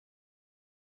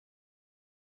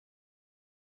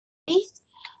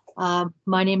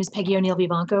My name is Peggy O'Neill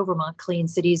Vivanco, Vermont Clean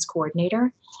Cities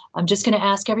Coordinator. I'm just going to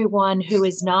ask everyone who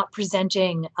is not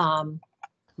presenting,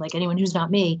 like anyone who's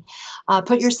not me,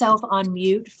 put yourself on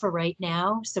mute for right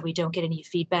now so we don't get any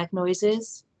feedback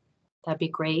noises. That'd be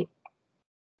great.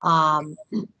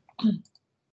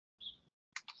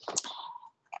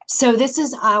 So this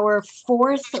is our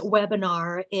fourth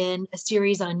webinar in a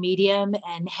series on medium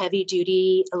and heavy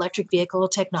duty electric vehicle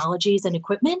technologies and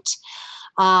equipment.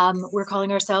 We're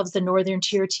calling ourselves the Northern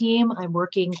Tier team. I'm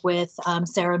working with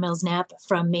Sarah Mills-Knapp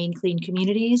from Maine Clean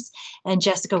Communities and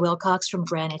Jessica Wilcox from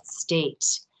Granite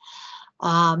State.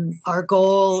 Our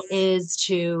goal is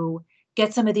to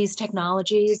get some of these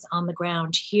technologies on the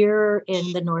ground here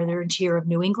in the Northern Tier of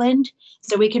New England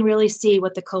so we can really see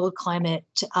what the cold climate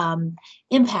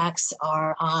impacts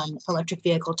are on electric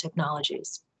vehicle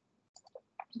technologies.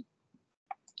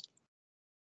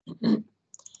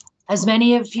 As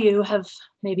many of you have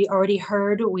maybe already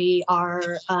heard, we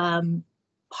are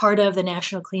part of the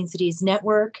National Clean Cities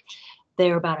Network.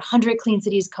 There are about 100 Clean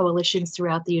Cities coalitions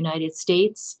throughout the United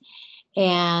States.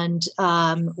 And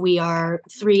we are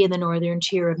 3 in the Northern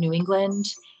Tier of New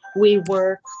England. We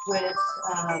work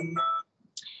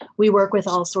with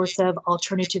all sorts of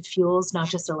alternative fuels, not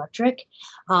just electric.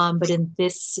 But in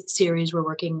this series, we're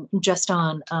working just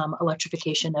on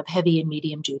electrification of heavy and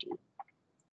medium duty.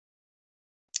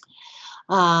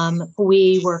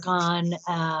 We work on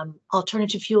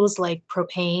alternative fuels like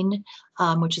propane,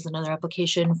 which is another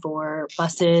application for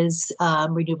buses,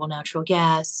 renewable natural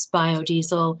gas,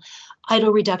 biodiesel,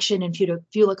 idle reduction and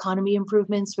fuel economy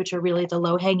improvements, which are really the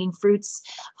low-hanging fruits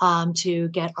to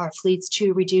get our fleets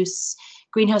to reduce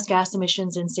greenhouse gas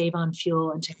emissions and save on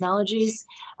fuel and technologies.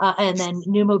 And then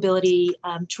new mobility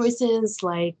choices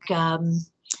like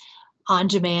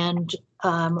on-demand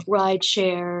ride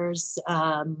shares,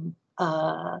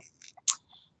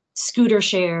 scooter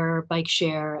share, bike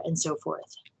share, and so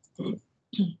forth.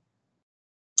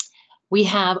 We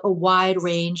have a wide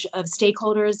range of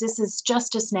stakeholders. This is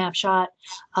just a snapshot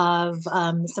of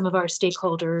some of our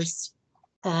stakeholders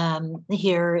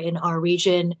here in our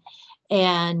region.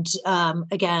 And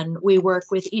again, we work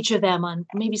with each of them on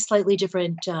maybe slightly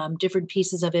different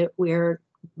pieces of it, where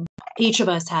each of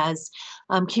us has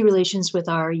key relations with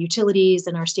our utilities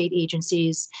and our state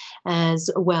agencies, as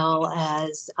well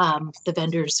as the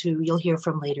vendors who you'll hear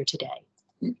from later today.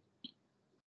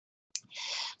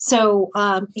 So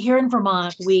here in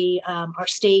Vermont, our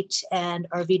state and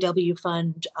our VW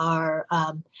fund are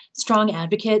strong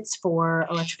advocates for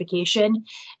electrification,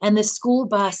 and the school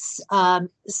bus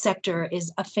sector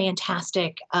is a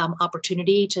fantastic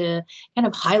opportunity to kind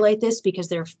of highlight this because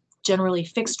they're generally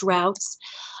fixed routes.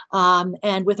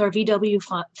 And with our VW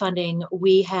funding,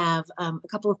 we have a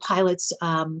couple of pilots.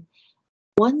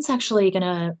 One's actually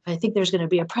I think there's gonna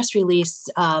be a press release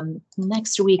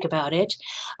next week about it.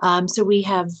 So we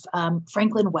have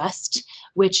Franklin West,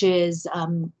 which is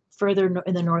further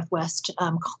in the northwest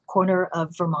corner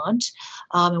of Vermont.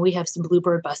 And we have some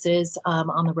Bluebird buses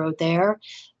on the road there.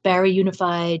 Barre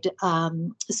Unified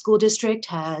School District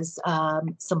has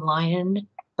some Lion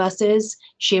buses.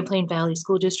 Champlain Valley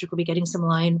School District will be getting some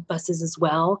Lion buses as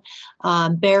well.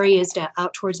 Barre is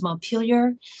out towards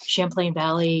Montpelier. Champlain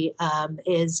Valley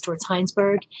is towards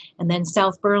Heinsberg. And then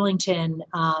South Burlington,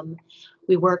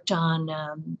 we worked on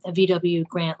a VW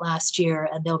grant last year,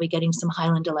 and they'll be getting some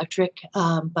Highland electric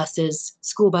buses,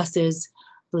 school buses, I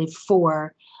believe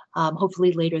 4,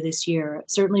 hopefully later this year.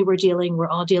 Certainly we're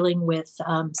all dealing with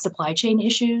supply chain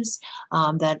issues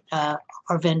that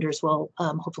our vendors will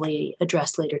hopefully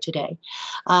address later today.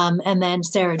 And then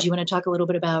Sarah, do you want to talk a little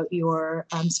bit about your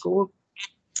school?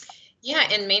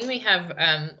 Yeah, in Maine we have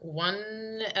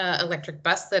one electric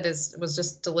bus that was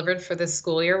just delivered for this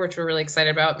school year, which we're really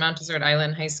excited about. Mount Desert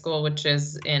Island High School, which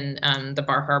is in the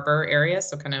Bar Harbor area,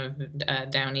 so kind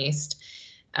of down east.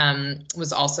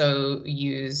 Was also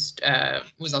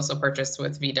purchased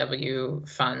with VW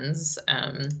funds,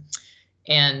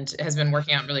 and has been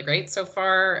working out really great so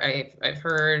far. I've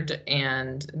heard,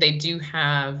 and they do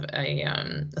have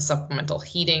a supplemental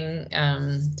heating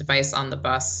device on the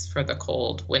bus for the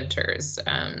cold winters.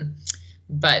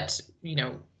 But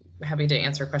happy to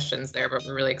answer questions there. But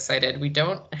we're really excited. We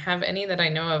don't have any that I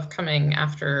know of coming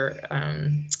after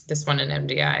this one in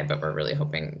MDI, but we're really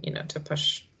hoping to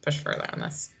push further on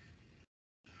this.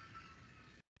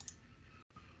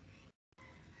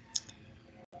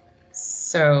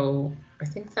 So I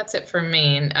think that's it for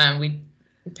Maine.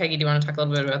 Peggy, do you want to talk a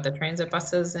little bit about the transit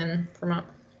buses in Vermont?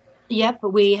 Yep,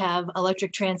 we have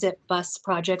electric transit bus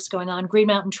projects going on. Green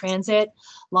Mountain Transit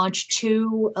launched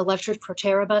 2 electric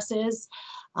Proterra buses.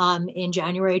 in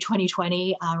January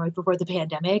 2020, right before the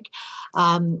pandemic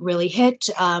really hit.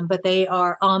 But they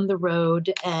are on the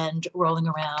road and rolling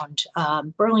around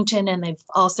Burlington, and they've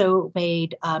also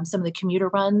made some of the commuter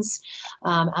runs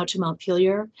out to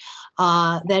Montpelier.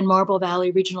 Then Marble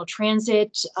Valley Regional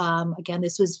Transit, again,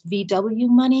 this was VW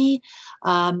money.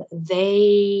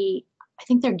 I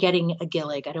think they're getting a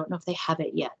GILIG. I don't know if they have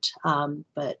it yet,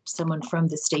 but someone from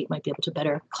the state might be able to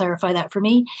better clarify that for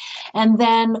me. And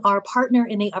then our partner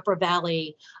in the Upper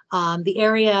Valley, the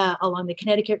area along the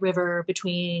Connecticut River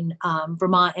between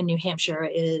Vermont and New Hampshire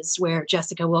is where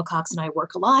Jessica Wilcox and I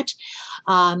work a lot.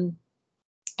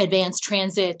 Advanced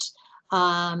Transit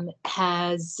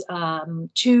has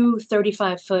two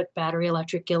 35-foot battery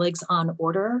electric GILIGs on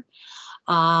order.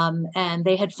 And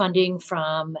they had funding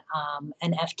from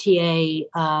an FTA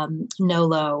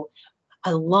NOLO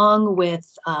along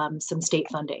with some state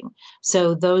funding.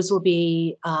 So those will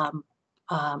be, I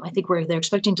think they're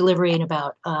expecting delivery in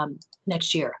about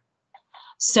next year.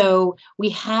 So we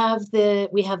have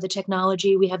the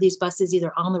technology, we have these buses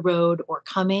either on the road or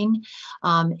coming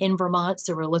in Vermont.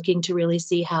 So we're looking to really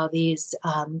see how these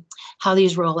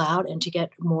roll out and to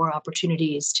get more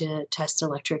opportunities to test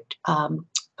electric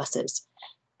buses.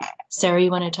 Sarah,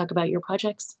 you want to talk about your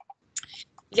projects?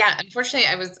 Yeah, unfortunately,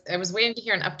 I was waiting to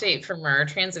hear an update from our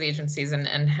transit agencies and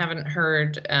haven't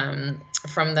heard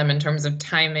from them in terms of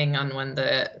timing on when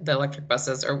the electric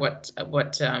buses or what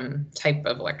type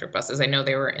of electric buses. I know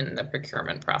they were in the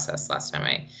procurement process last time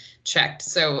I checked.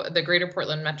 So the Greater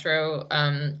Portland Metro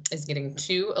is getting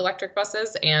 2 electric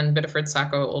buses, and Biddeford,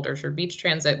 Saco, Old Orchard Beach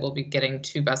Transit will be getting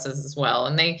 2 buses as well.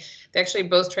 And they actually,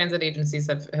 both transit agencies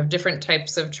have different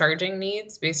types of charging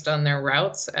needs based on their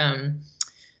routes.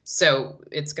 So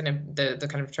it's going to, the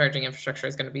kind of charging infrastructure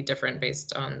is going to be different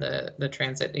based on the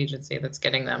transit agency that's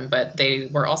getting them. But they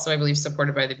were also, I believe,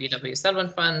 supported by the VW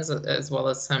settlement funds, as well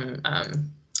as some,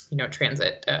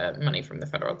 transit money from the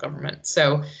federal government.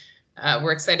 So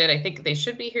we're excited. I think they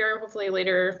should be here hopefully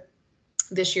later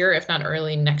this year, if not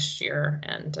early next year.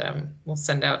 And we'll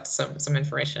send out some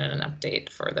information and an update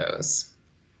for those.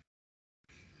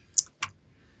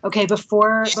 Okay,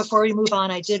 before we move on,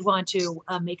 I did want to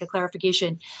make a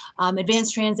clarification.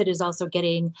 Advanced Transit is also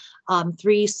getting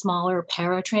 3 smaller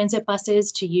paratransit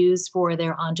buses to use for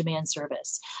their on-demand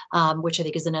service, which I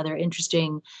think is another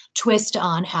interesting twist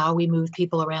on how we move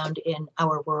people around in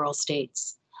our rural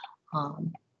states.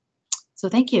 So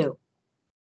thank you.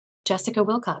 Jessica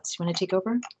Wilcox, you want to take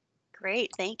over?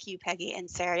 Great, thank you, Peggy and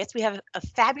Sarah. Yes, we have a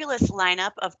fabulous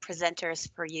lineup of presenters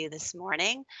for you this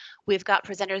morning. We've got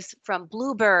presenters from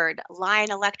Bluebird,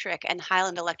 Lion Electric, and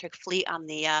Highland Electric Fleet on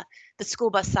the school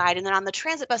bus side, and then on the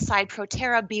transit bus side,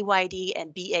 Proterra, BYD,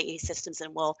 and BAE Systems,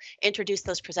 and we'll introduce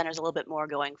those presenters a little bit more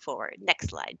going forward.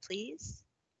 Next slide, please.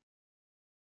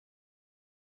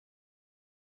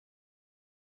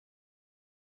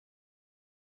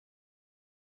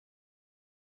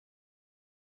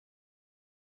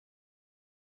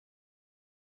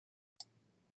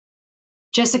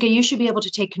 Jessica, you should be able to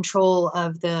take control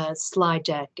of the slide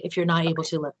deck if you're not able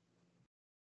to look.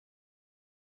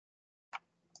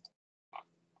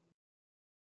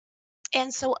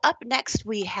 And so up next,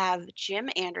 we have Jim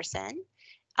Anderson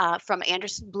from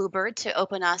Anderson Bluebird to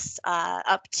open us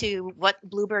up to what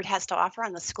Bluebird has to offer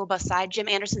on the school bus side. Jim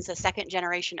Anderson is a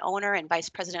 2nd-generation owner and vice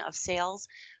president of sales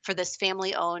for this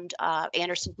family-owned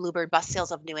Anderson Bluebird Bus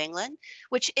Sales of New England,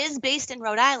 which is based in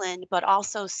Rhode Island, but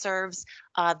also serves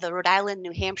the Rhode Island,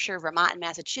 New Hampshire, Vermont, and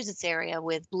Massachusetts area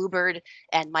with Bluebird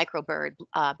and Microbird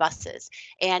buses.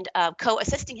 And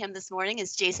co-assisting him this morning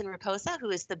is Jason Raposa,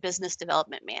 who is the business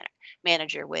development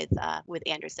manager with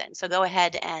Anderson. So go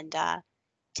ahead and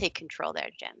take control there,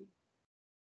 Jim.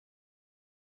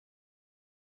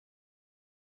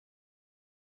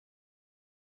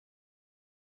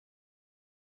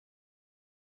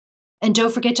 And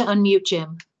don't forget to unmute,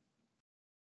 Jim.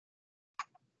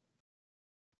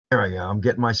 There I go. I'm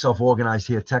getting myself organized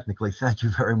here technically. Thank you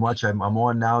very much. I'm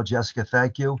on now, Jessica.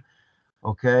 Thank you.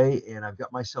 Okay, and I've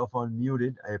got myself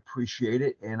unmuted. I appreciate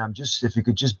it. And I'm just, if you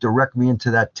could just direct me into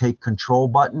that take control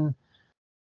button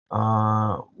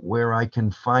where I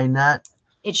can find that.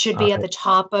 It should be at the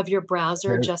top of your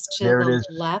browser, just to the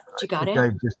left. You got it? I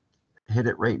just hit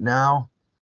it right now.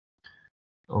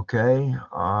 Okay,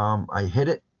 I hit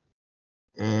it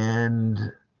and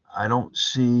I don't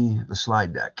see the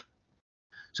slide deck.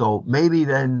 So maybe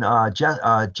then,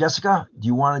 Jessica, do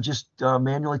you want to just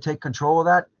manually take control of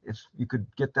that? If you could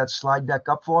get that slide deck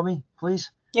up for me,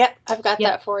 please. Yep, I've got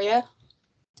that for you.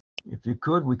 If you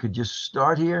could, we could just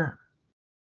start here.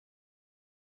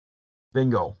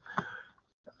 Bingo.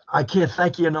 I can't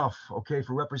thank you enough, okay,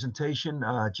 for representation.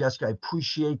 Jessica, I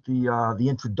appreciate the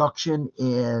introduction,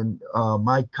 and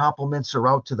my compliments are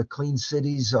out to the Clean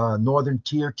Cities Northern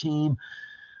Tier team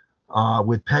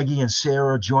with Peggy and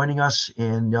Sarah joining us,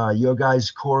 and your guys'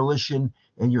 coalition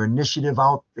and your initiative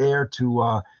out there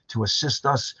to assist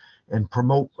us and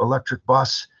promote electric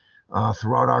bus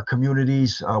throughout our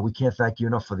communities. We can't thank you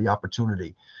enough for the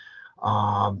opportunity.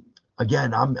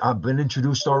 Again, I've been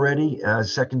introduced already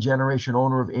as second generation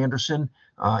owner of Anderson,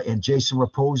 and Jason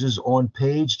Raposa is on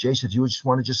page. Jason, if you just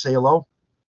want to just say hello.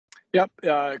 Yep.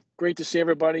 Great to see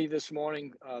everybody this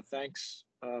morning. Thanks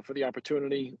for the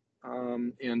opportunity.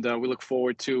 And we look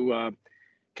forward to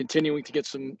continuing to get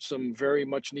some very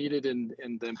much needed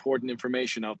and important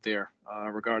information out there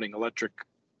regarding electric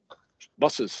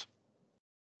buses.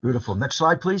 Beautiful. Next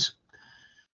slide, please.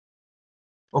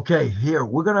 Okay, here,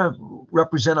 we're going to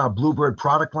represent our Bluebird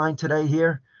product line today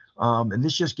here. And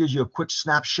this just gives you a quick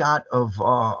snapshot of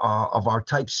our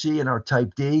Type C and our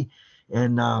Type D.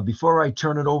 And before I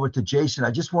turn it over to Jason,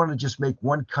 I just want to just make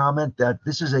one comment that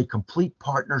this is a complete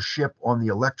partnership on the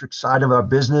electric side of our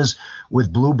business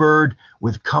with Bluebird,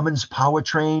 with Cummins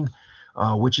Powertrain,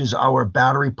 which is our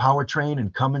battery powertrain,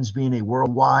 and Cummins being a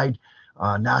worldwide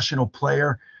national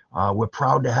player. We're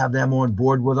proud to have them on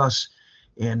board with us.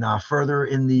 And further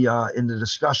in the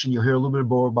discussion, you'll hear a little bit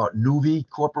more about Nuvi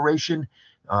Corporation.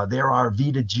 They're our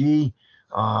V2G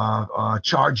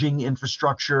charging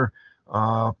infrastructure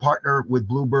partner with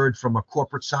Bluebird from a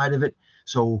corporate side of it.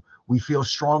 So we feel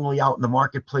strongly out in the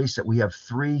marketplace that we have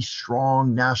three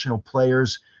strong national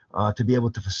players to be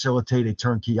able to facilitate a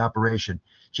turnkey operation.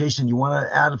 Jason, you want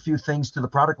to add a few things to the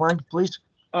product line, please?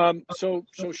 So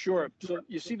sure. So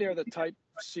you see there the Type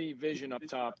C Vision up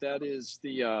top. That is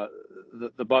the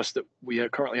bus that we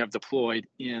currently have deployed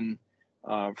in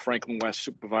Franklin West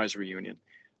Supervisory Union.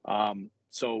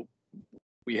 So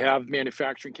we have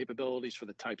manufacturing capabilities for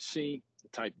the Type C, the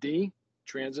Type D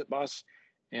transit bus,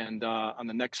 and on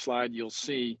the next slide you'll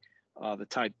see the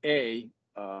Type A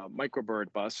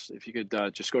microbird bus. If you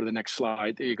could just go to the next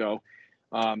slide, there you go.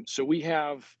 So we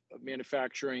have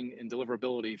manufacturing and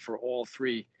deliverability for all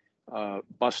three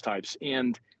bus types,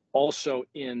 and also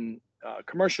in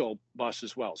commercial bus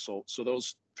as well. So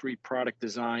those three product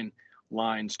design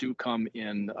lines do come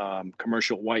in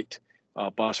commercial white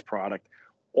bus product.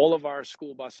 All of our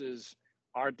school buses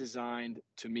are designed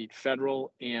to meet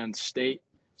federal and state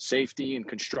safety and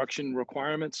construction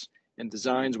requirements and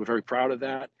designs. We're very proud of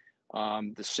that.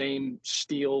 The same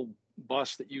steel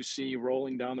bus that you see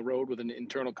rolling down the road with an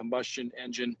internal combustion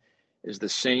engine is the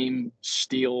same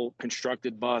steel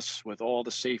constructed bus with all the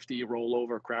safety,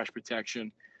 rollover, crash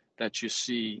protection that you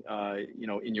see,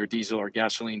 in your diesel or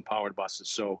gasoline powered buses.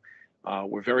 So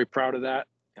we're very proud of that,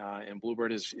 and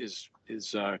Bluebird is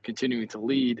continuing to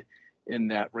lead in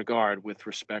that regard with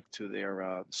respect to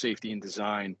their safety and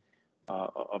design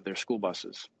of their school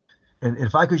buses. And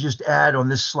if I could just add on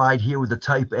this slide here with the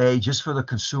Type A, just for the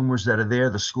consumers that are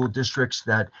there, the school districts,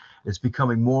 that it's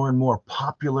becoming more and more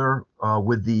popular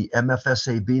with the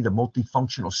MFSAB, the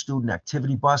Multifunctional Student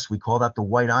Activity Bus. We call that the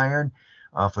White Iron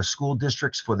for school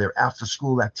districts for their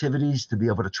after-school activities to be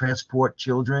able to transport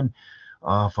children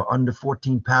for under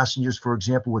 14 passengers, for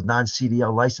example, with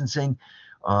non-CDL licensing,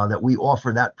 that we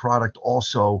offer that product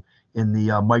also in the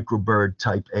Microbird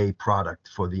Type A product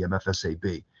for the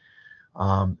MFSAB.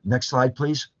 Next slide,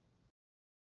 please.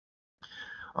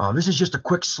 This is just a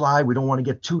quick slide. We don't want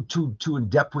to get too in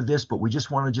depth with this, but we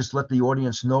just want to just let the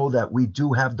audience know that we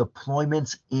do have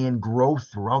deployments and growth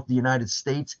throughout the United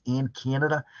States and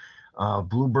Canada.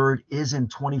 Bluebird is in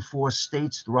 24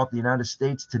 states throughout the United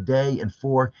States today, and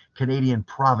 4 Canadian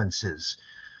provinces,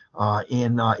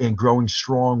 and growing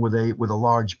strong with a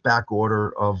large back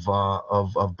order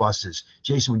of buses.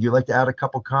 Jason, would you like to add a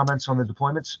couple comments on the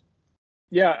deployments?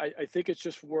 Yeah, I think it's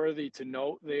just worthy to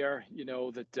note there,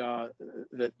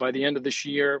 that by the end of this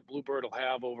year, Bluebird will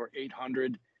have over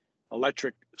 800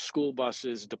 electric school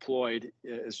buses deployed,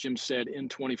 as Jim said, in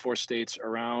 24 states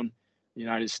around the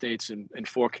United States and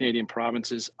 4 Canadian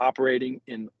provinces, operating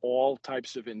in all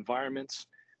types of environments,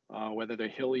 whether they're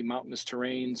hilly, mountainous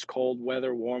terrains, cold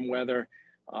weather, warm weather.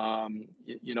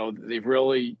 They've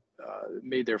really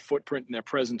made their footprint and their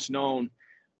presence known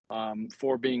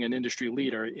for being an industry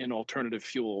leader in alternative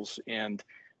fuels, and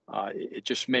it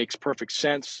just makes perfect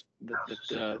sense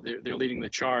that they're leading the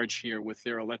charge here with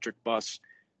their electric bus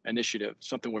initiative.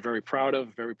 Something we're very proud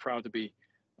of. Very proud to be,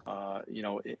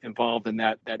 involved in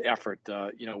that effort.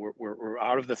 We're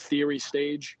out of the theory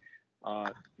stage.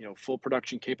 Full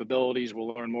production capabilities. We'll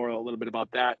learn a little bit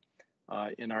about that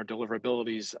in our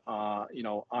deliverabilities.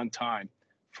 On time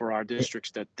for our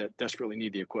districts that desperately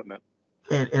need the equipment.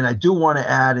 And I do want to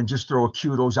add and just throw a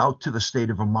kudos out to the state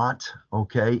of Vermont,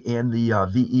 okay, and the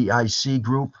VEIC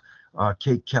group,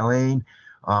 Kate Callahan.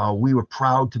 We were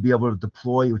proud to be able to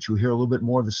deploy, which you'll hear a little bit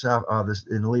more of this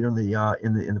later in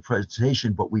the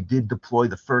presentation. But we did deploy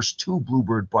the first 2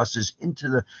 Bluebird buses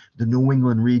into the New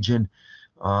England region,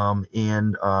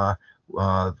 and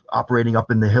operating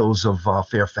up in the hills of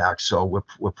Fairfax. So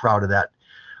we're proud of that.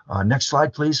 Next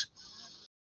slide, please.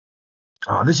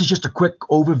 This is just a quick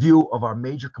overview of our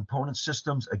major component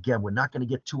systems. Again, we're not going to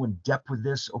get too in depth with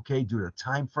this, okay, due to the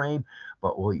time frame,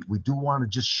 but we do want to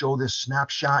just show this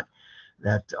snapshot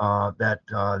that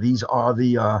these are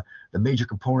the major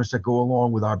components that go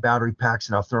along with our battery packs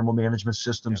and our thermal management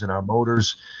systems and our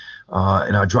motors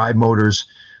and our drive motors.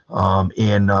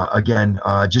 Again,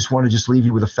 just want to leave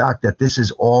you with the fact that this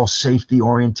is all safety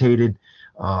orientated.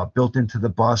 Built into the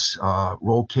bus,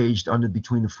 roll caged under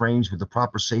between the frames with the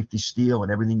proper safety steel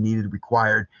and everything needed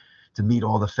required to meet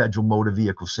all the federal motor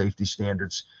vehicle safety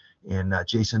standards. And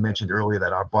Jason mentioned earlier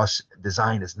that our bus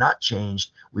design has not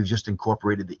changed. We've just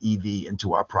incorporated the EV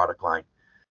into our product line.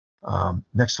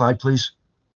 Next slide, please.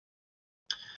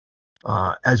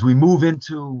 As we move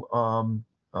into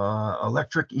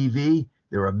electric EV,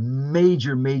 there are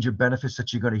major benefits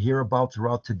that you're going to hear about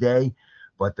throughout today.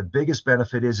 But the biggest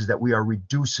benefit is that we are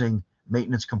reducing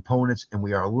maintenance components, and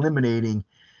we are eliminating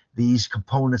these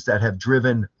components that have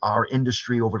driven our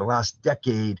industry over the last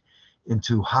decade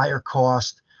into higher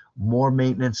cost, more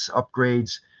maintenance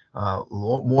upgrades,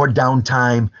 more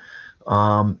downtime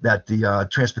that the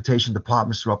transportation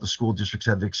departments throughout the school districts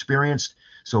have experienced.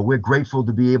 So we're grateful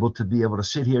to be able to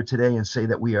sit here today and say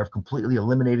that we have completely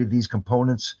eliminated these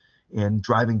components and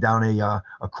driving down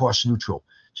a cost neutral.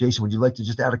 Jason, would you like to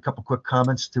just add a couple quick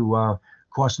comments to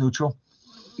cost neutral?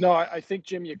 No, I think,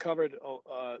 Jim, you covered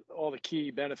all the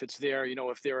key benefits there. You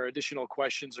know, if there are additional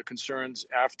questions or concerns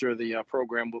after the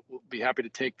program, we'll be happy to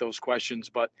take those questions.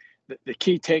 But the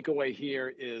key takeaway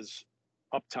here is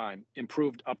uptime,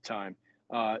 improved uptime.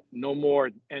 No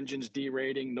more engines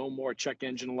derating, no more check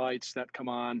engine lights that come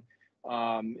on,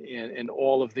 and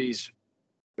all of these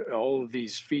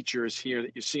features here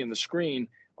that you see on the screen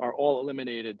are all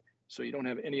eliminated. So you don't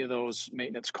have any of those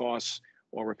maintenance costs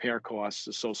or repair costs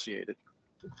associated.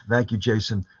 Thank you,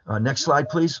 Jason. Next slide,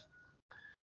 please.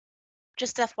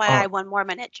 Just FYI, 1 more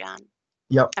minute, John.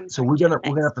 Yep. I'm So sorry, we're Jim,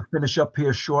 gonna have to finish up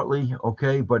here shortly,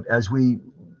 okay? But as we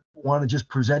want to just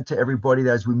present to everybody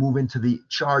that as we move into the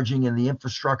charging and the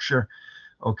infrastructure,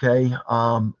 okay,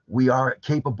 we are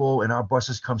capable, and our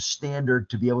buses come standard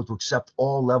to be able to accept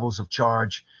all levels of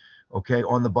charge, okay,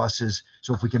 on the buses.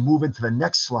 So if we can move into the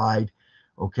next slide.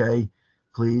 Okay,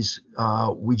 please.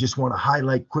 We just want to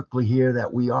highlight quickly here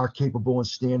that we are capable and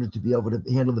standard to be able to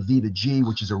handle the V2G,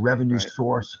 which is a revenue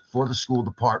source for the school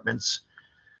departments.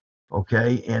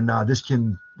 Okay, and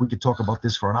we could talk about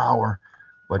this for an hour,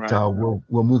 but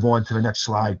we'll move on to the next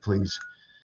slide, please.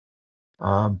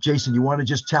 Jason, you want to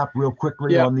just tap real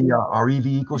quickly on the our EV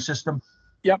ecosystem?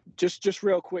 Yep, just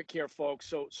real quick here,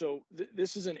 folks. So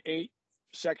this is an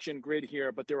 8-section grid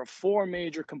here, but there are 4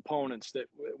 major components that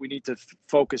we need to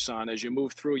focus on as you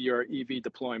move through your EV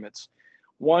deployments.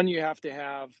 One, you have to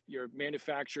have your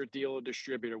manufacturer, dealer,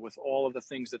 distributor with all of the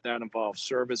things that involves,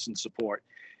 service and support.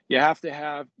 You have to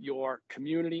have your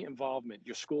community involvement,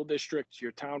 your school districts,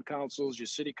 your town councils, your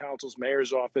city councils,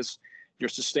 mayor's office, your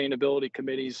sustainability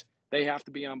committees. They have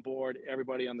to be on board,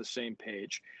 everybody on the same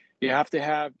page. You have to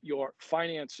have your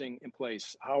financing in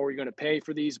place. How are we going to pay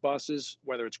for these buses,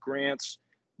 whether it's grants,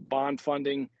 bond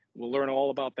funding? We'll learn all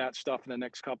about that stuff in the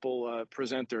next couple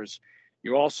presenters.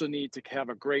 You also need to have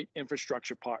a great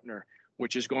infrastructure partner,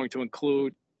 which is going to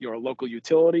include your local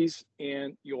utilities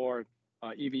and your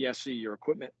EVSE, your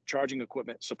charging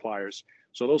equipment suppliers.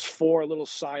 So those 4 little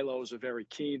silos are very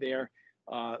key there.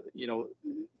 You know,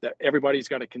 that everybody's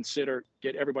got to consider,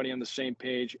 get everybody on the same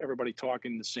page, everybody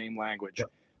talking the same language.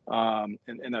 Yep.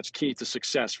 And that's key to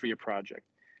success for your project.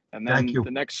 And then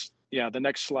the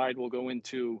next slide will go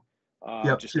into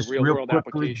just a real world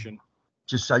application.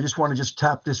 I just want to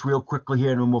tap this real quickly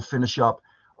here, and then we'll finish up.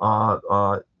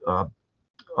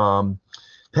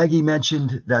 Peggy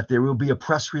mentioned that there will be a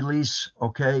press release.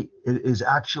 Okay, it is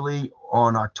actually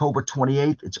on October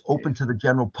 28th. It's open to the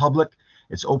general public.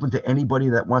 It's open to anybody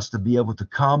that wants to be able to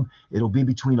come. It'll be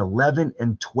between 11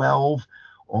 and 12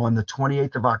 on the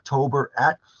 28th of October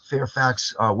at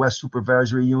Fairfax West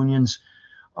Supervisory Union's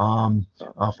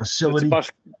facility.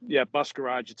 It's bus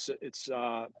garage. It's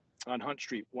on Hunt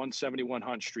Street, 171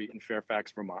 Hunt Street in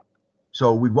Fairfax, Vermont.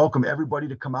 So we welcome everybody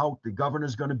to come out. The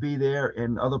governor's going to be there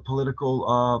and other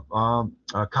political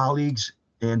colleagues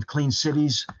and Clean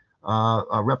Cities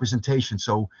representation.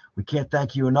 So we can't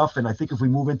thank you enough. And I think if we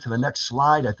move into the next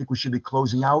slide, I think we should be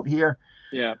closing out here.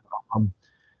 Yeah.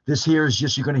 This here is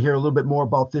just, you're going to hear a little bit more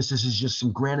about this. This is just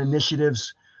some grant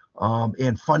initiatives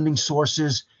and funding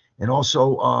sources. And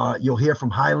also you'll hear from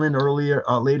Highland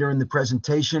later in the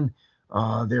presentation.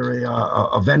 They're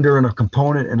a vendor and a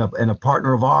component and a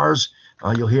partner of ours.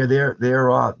 You'll hear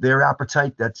their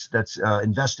appetite that's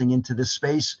investing into this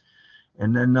space.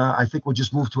 And then I think we'll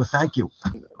just move to a thank you.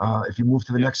 If you move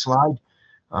to the next slide,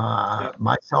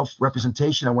 myself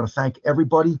representation, I want to thank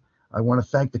everybody. I want to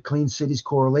thank the Clean Cities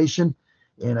Coalition.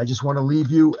 And I just want to leave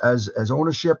you as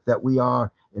ownership that we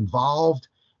are involved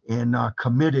and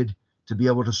committed to be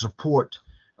able to support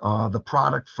the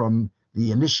product from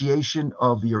the initiation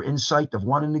of your insight of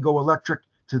wanting to go electric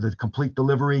to the complete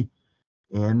delivery.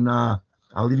 And I'll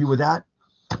leave you with that.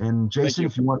 And Jason,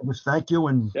 if you want to just thank you,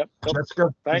 and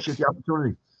Jessica, appreciate the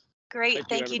opportunity. Great.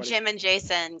 Thank you, Jim and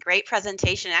Jason. Great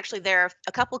presentation. Actually, there are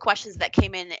a couple of questions that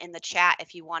came in the chat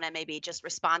if you want to maybe just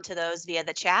respond to those via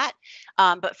the chat.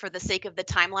 But for the sake of the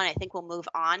timeline, I think we'll move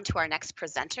on to our next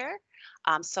presenter.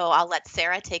 So I'll let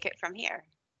Sarah take it from here.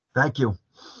 Thank you.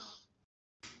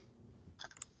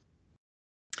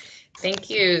 Thank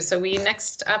you. So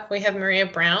next up, we have Maria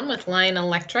Brown with Lion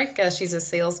Electric. She's a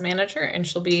sales manager, and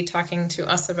she'll be talking to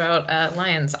us about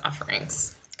Lion's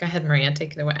offerings. Go ahead, Maria,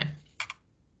 take it away.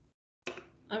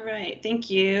 All right,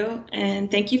 thank you. And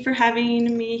thank you for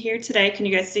having me here today. Can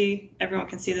you guys see, everyone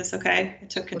can see this okay? I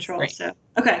took control, so,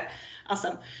 okay,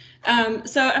 awesome.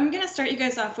 So I'm gonna start you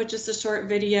guys off with just a short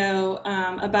video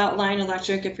about Lion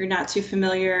Electric if you're not too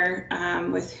familiar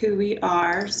with who we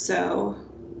are. So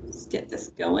let's get this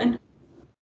going.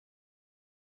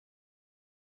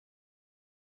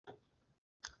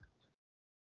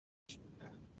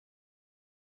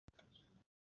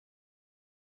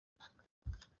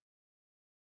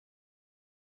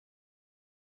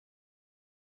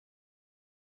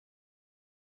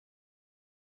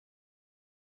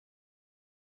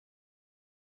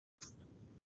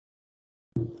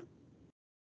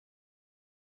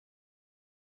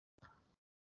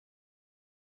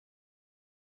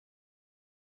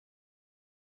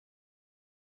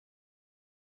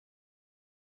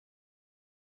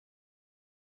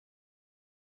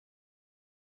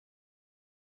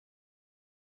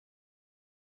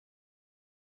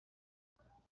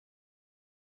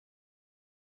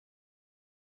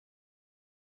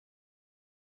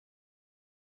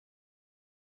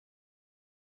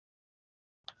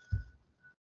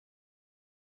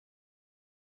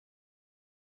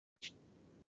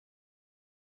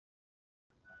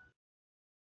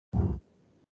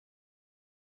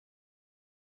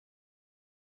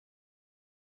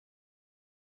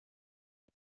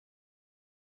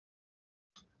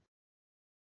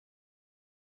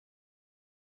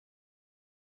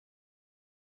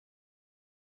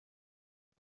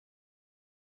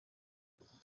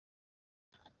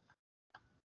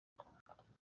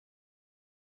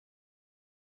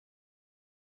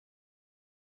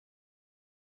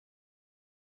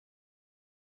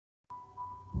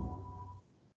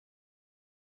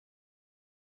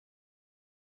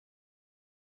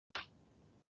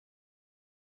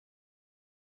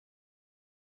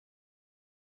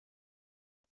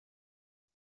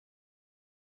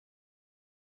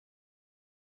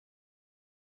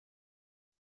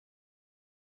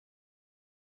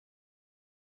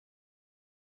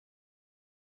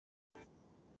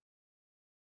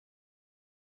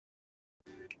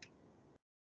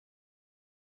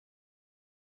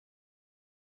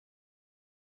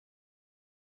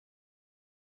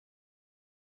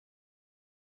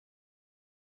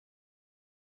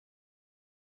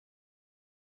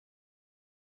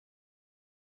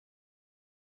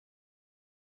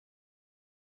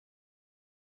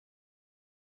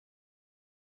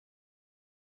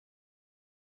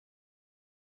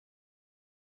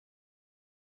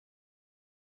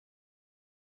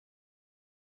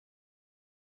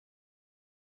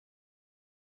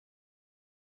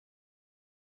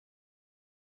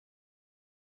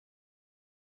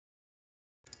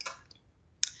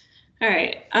 All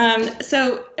right,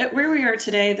 so at where we are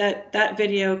today, that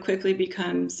video quickly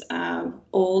becomes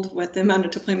old with the amount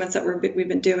of deployments that we've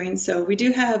been doing. So we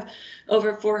do have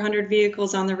over 400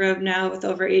 vehicles on the road now with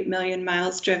over 8 million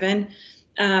miles driven.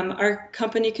 Our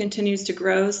company continues to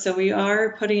grow, so we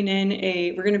are putting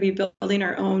in we're going to be building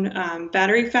our own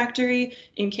battery factory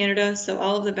in Canada. So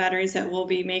all of the batteries that we'll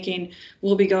be making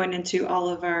will be going into all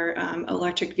of our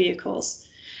electric vehicles.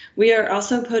 We are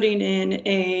also putting in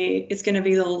it's going to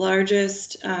be the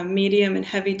largest medium and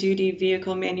heavy duty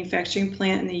vehicle manufacturing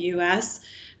plant in the US.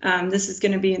 This is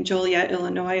going to be in Joliet,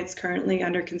 Illinois. It's currently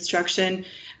under construction,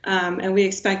 and we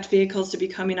expect vehicles to be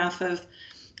coming off of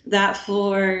that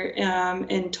floor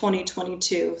in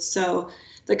 2022. So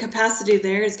the capacity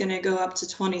there is going to go up to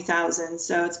 20,000.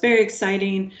 So it's very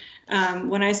exciting.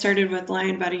 When I started with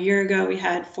Lion about a year ago, we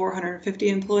had 450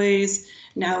 employees.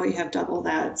 Now we have double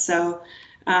that. So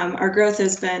our growth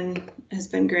has been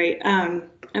great.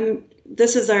 And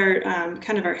this is our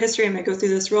kind of our history. I'm going to go through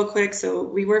this real quick. So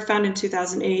we were founded in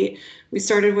 2008. We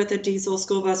started with a diesel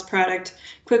school bus product,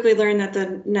 quickly learned that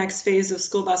the next phase of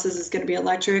school buses is going to be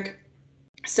electric.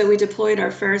 So we deployed our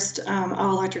first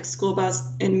all-electric school bus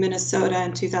in Minnesota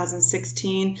in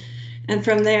 2016. And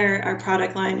from there, our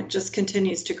product line just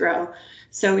continues to grow.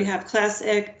 So we have Class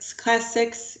 6,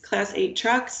 Class 8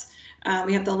 trucks.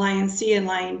 We have the Lion C and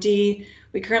Lion D.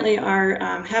 We currently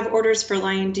have orders for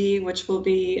Lion D, which will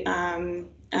be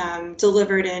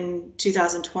delivered in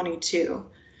 2022.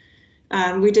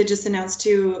 We did just announce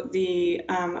too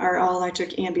our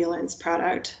all-electric ambulance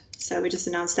product. So we just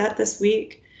announced that this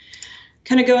week.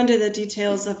 Kind of go into the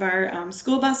details of our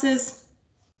school buses.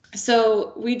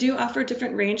 So we do offer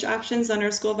different range options on our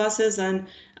school buses. On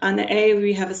the A,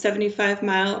 we have a 75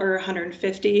 mile or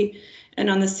 150. And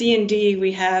on the C and D,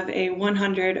 we have a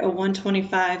 100, a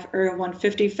 125, or a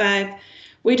 155.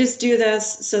 We just do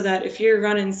this so that if you're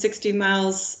running 60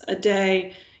 miles a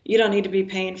day, you don't need to be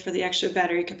paying for the extra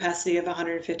battery capacity of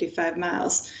 155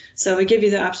 miles. So we give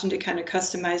you the option to kind of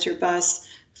customize your bus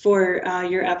for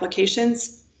your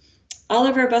applications. All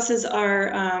of our buses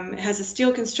has a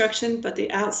steel construction, but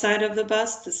the outside of the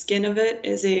bus, the skin of it,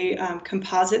 is a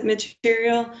composite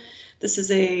material. This is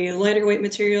a lighter weight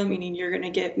material, meaning you're going to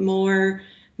get more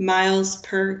miles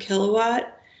per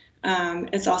kilowatt.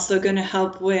 It's also going to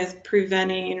help with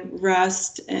preventing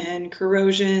rust and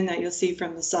corrosion that you'll see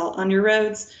from the salt on your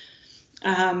roads.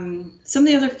 Some of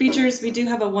the other features, we do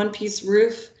have a one-piece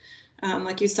roof,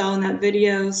 like you saw in that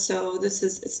video. So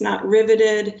it's not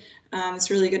riveted. It's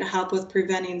really going to help with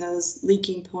preventing those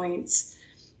leaking points.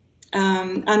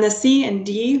 On the C and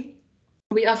D,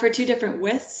 we offer two different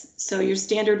widths. So your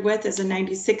standard width is a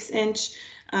 96-inch.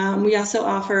 We also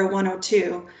offer a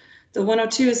 102. The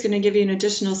 102 is going to give you an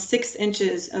additional 6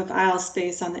 inches of aisle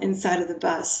space on the inside of the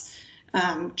bus.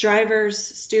 Drivers,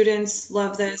 students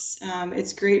love this.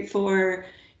 It's great for,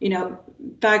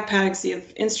 backpacks, you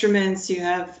have instruments, you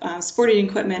have sporting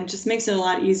equipment. Just makes it a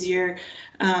lot easier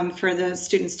for the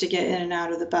students to get in and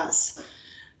out of the bus.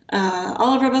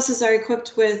 All of our buses are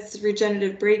equipped with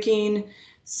regenerative braking.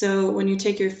 So when you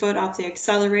take your foot off the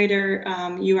accelerator,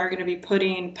 you are going to be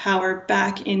putting power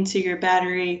back into your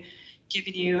battery,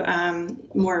 giving you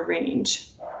more range.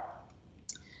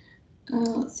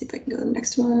 Let's see if I can go to the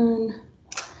next one.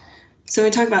 So we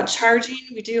talk about charging.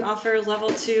 We do offer level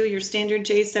 2, your standard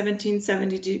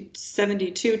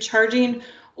J1772 charging,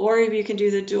 or if you can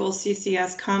do the dual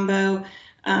CCS combo,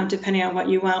 depending on what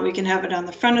you want. We can have it on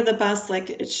the front of the bus like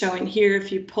it's showing here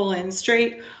if you pull in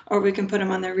straight, or we can put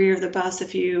them on the rear of the bus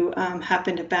if you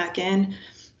happen to back in.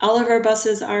 All of our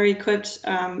buses are equipped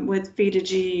with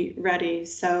V2G ready,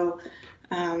 so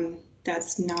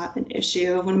that's not an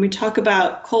issue. When we talk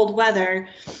about cold weather,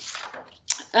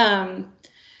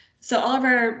 so all of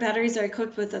our batteries are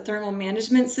equipped with a thermal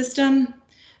management system.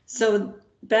 So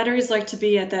batteries like to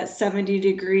be at that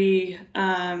 70-degree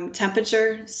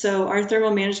temperature. So our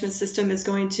thermal management system is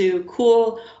going to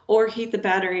cool or heat the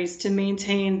batteries to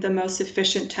maintain the most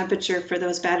efficient temperature for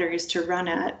those batteries to run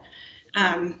at.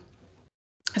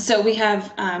 So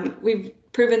we've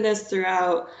proven this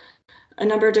throughout a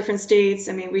number of different states.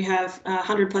 I mean, we have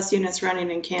 100+ units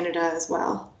running in Canada as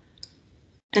well.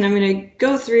 And I'm going to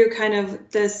go through kind of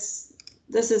this.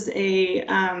 This is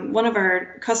one of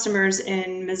our customers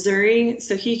in Missouri.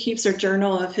 So he keeps a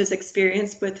journal of his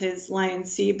experience with his Lion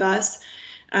C bus.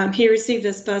 He received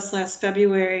this bus last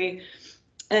February,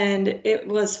 and it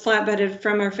was flatbedded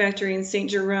from our factory in St.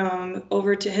 Jerome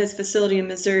over to his facility in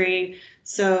Missouri.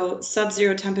 So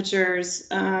sub-zero temperatures,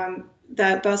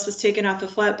 that bus was taken off the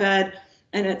flatbed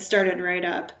and it started right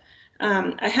up.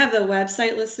 I have the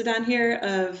website listed on here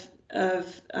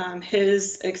of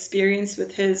his experience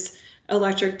with his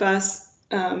electric bus.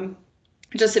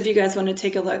 Just if you guys want to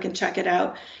take a look and check it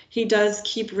out. He does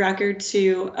keep record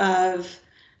too of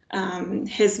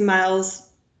his miles,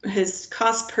 his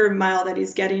cost per mile that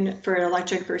he's getting for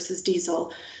electric versus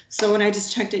diesel. So when I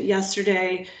just checked it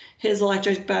yesterday, his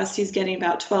electric bus, he's getting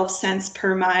about 12 cents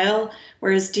per mile,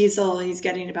 whereas diesel, he's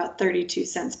getting about 32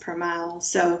 cents per mile.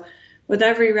 So with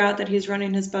every route that he's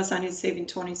running his bus on, he's saving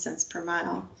 20 cents per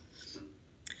mile.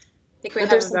 I think we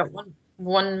have about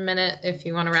 1 minute if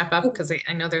you want to wrap up, because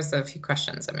I know there's a few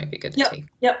questions that might be good to take.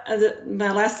 Yep,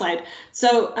 my last slide.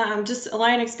 So just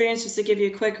Alliant Experience, just to give you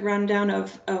a quick rundown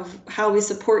of how we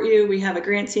support you. We have a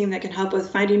grant team that can help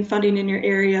with finding funding in your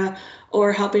area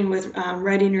or helping with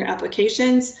writing your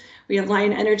applications. We have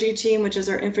Lion Energy team, which is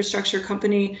our infrastructure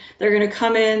company. They're going to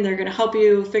come in, they're going to help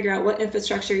you figure out what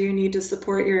infrastructure you need to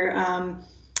support your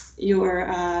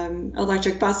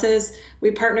electric buses.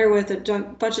 We partner with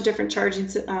a bunch of different charging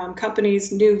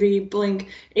companies, Nuvi, Blink,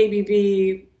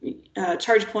 ABB,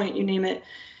 ChargePoint, you name it.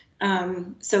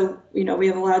 So, you know, we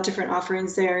have a lot of different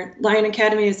offerings there. Lion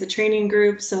Academy is the training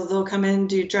group, so they'll come in,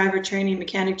 do driver training,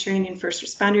 mechanic training, first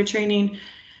responder training.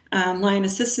 Lion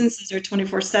Assistance is our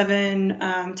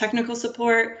 24/7 technical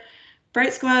support.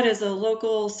 Bright Squad is a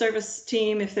local service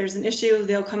team. If there's an issue,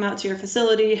 they'll come out to your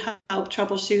facility, help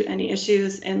troubleshoot any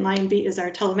issues. And Lion Beat is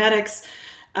our telematics.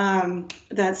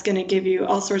 That's going to give you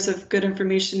all sorts of good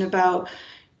information about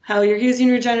how you're using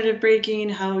regenerative braking,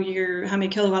 how many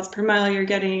kilowatts per mile you're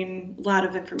getting, a lot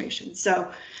of information. So,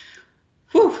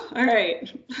 whew, all right.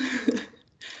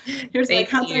 Here's my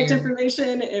contact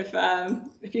information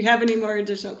if you have any more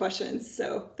additional questions.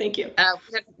 So thank you.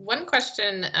 We had one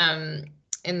question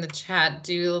in the chat.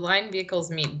 Do line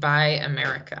vehicles meet Buy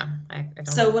America? I don't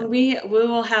so know. When we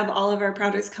will have all of our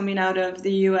products coming out of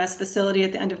the US facility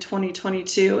at the end of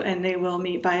 2022, and they will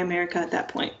meet Buy America at that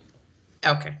point.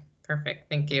 Okay, perfect.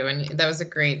 Thank you. And that was a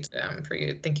great for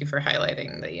you. Thank you for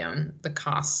highlighting the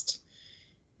cost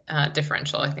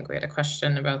differential. I think we had a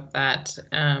question about that.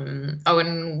 Oh,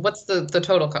 and what's the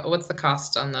total? What's the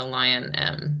cost on the Lion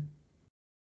M?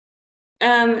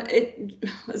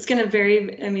 It's going to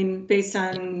vary. I mean, based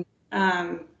on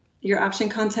your option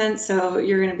content. So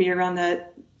you're going to be around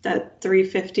that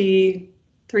 350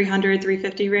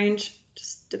 range,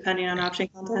 just depending on option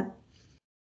content.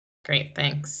 Great,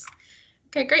 thanks.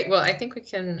 Okay, great. Well, I think we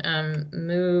can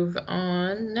move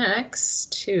on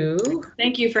next to.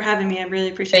 Thank you for having me. I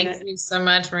really appreciate it. Thank you so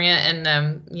much, Maria.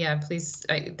 And yeah, please,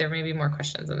 there may be more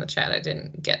questions in the chat I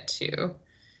didn't get to.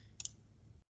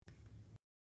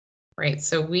 Right,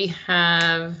 so we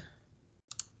have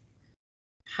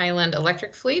Highland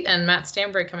Electric Fleet and Matt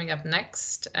Stanberry coming up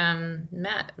next.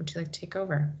 Matt, would you like to take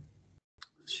over?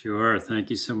 Sure, thank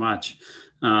you so much.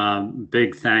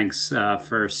 Big thanks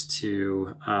first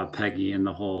to Peggy and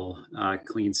the whole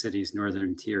Clean Cities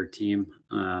Northern Tier team.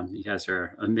 You guys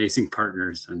are amazing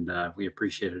partners, and we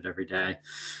appreciate it every day.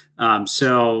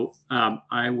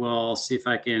 I will see if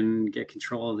I can get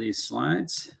control of these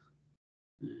slides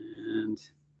and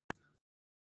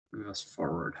move us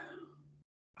forward.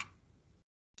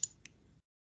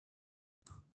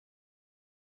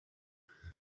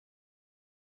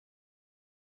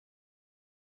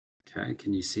 Okay,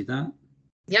 can you see that?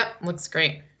 Yep, looks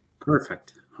great.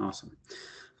 Perfect, awesome.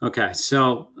 Okay,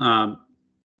 so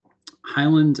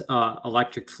Highland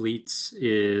Electric Fleets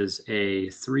is a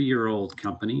 3-year-old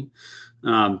company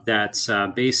that's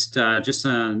based just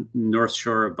on North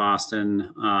Shore of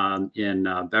Boston in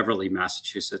Beverly,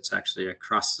 Massachusetts, actually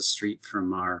across the street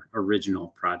from our original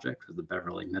project of the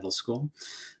Beverly Middle School.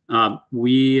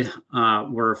 We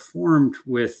were formed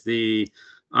with the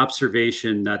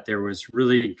observation that there was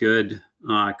really good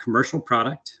commercial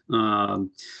product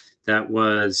that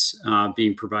was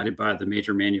being provided by the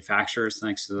major manufacturers,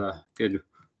 thanks to the good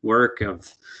work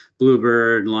of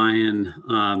Bluebird, Lion,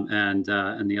 and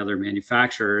the other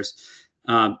manufacturers.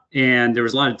 And there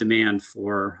was a lot of demand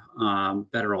for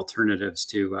better alternatives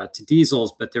to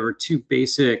diesels, but there were two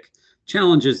basic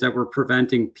challenges that were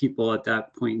preventing people at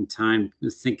that point in time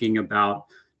thinking about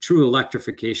true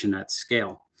electrification at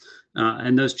scale.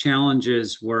 And those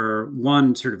challenges were,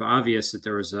 one, sort of obvious that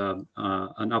there was an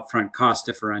upfront cost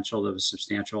differential that was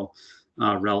substantial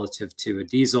relative to a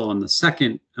diesel. And the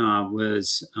second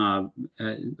was a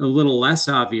little less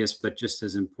obvious, but just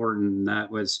as important, and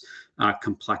that was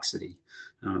complexity.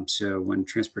 So when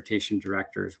transportation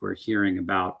directors were hearing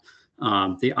about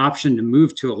the option to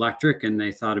move to electric, and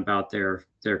they thought about their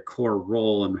core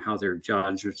role and how they're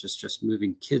judged, which is just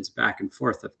moving kids back and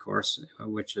forth, of course,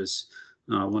 which is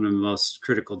one of the most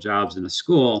critical jobs in a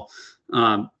school.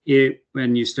 When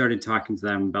you started talking to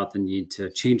them about the need to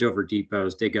change over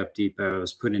depots, dig up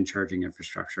depots, put in charging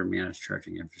infrastructure, manage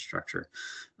charging infrastructure,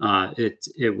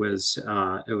 it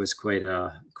was quite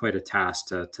a task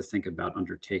to think about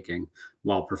undertaking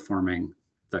while performing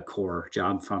the core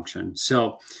job function.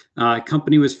 So a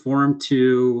company was formed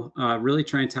to really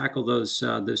try and tackle those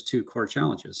two core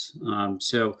challenges.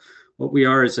 So what we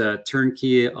are is a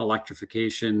turnkey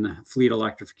fleet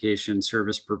electrification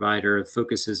service provider that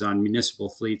focuses on municipal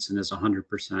fleets and is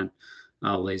 100%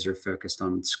 laser focused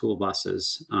on school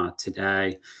buses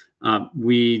today.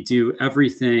 We do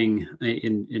everything,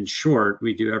 in short,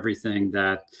 we do everything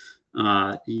that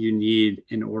you need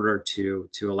in order to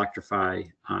electrify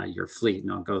your fleet.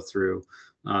 And I'll go through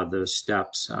those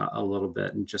steps a little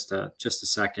bit in just a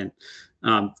second.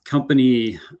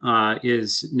 Company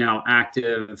is now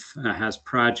active, has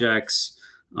projects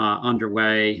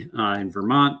underway in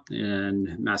Vermont,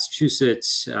 in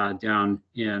Massachusetts, down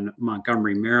in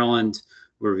Montgomery, Maryland,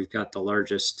 where we've got the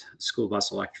largest school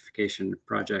bus electrification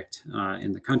project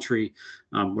in the country.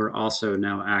 We're also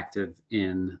now active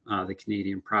in the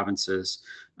Canadian provinces.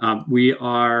 We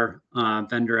are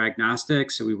vendor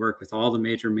agnostic, so we work with all the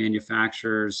major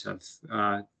manufacturers,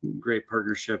 have great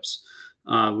partnerships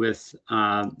with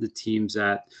the teams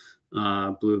at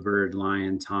Bluebird,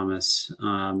 Lion, Thomas,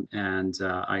 and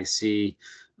IC,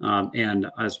 and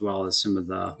as well as some of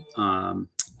the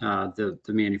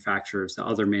manufacturers, the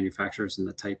other manufacturers in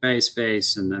the Type A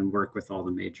space, and then work with all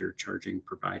the major charging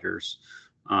providers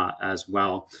as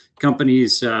well.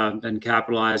 Companies been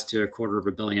capitalized to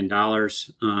 $250 million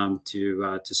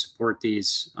to support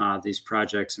these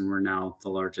projects, and we're now the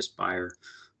largest buyer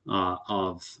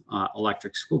of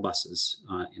electric school buses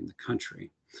in the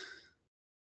country.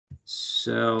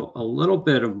 So a little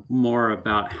bit more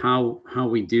about how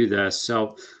we do this.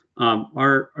 So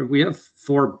we have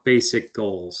 4 basic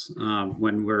goals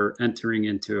when we're entering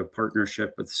into a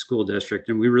partnership with the school district,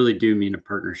 and we really do mean a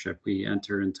partnership. We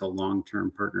enter into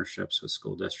long-term partnerships with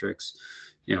school districts,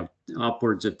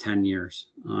 upwards of 10 years.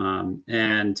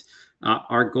 And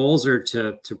our goals are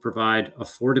to provide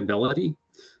affordability.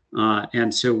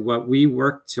 And so what we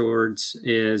work towards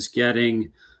is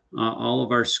getting all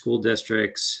of our school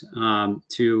districts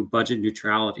to budget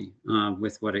neutrality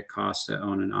with what it costs to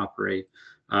own and operate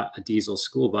a diesel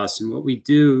school bus. And what we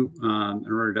do in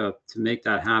order to make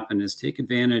that happen is take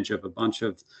advantage of a bunch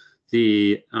of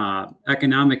the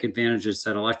economic advantages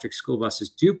that electric school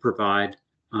buses do provide,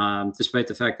 despite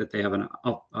the fact that they have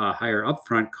a higher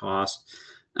upfront cost,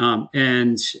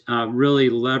 and really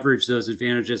leverage those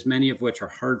advantages, many of which are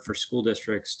hard for school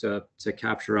districts to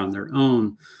capture on their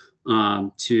own,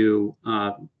 to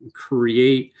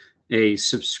create a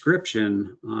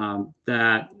subscription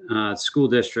that school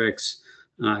districts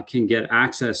can get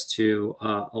access to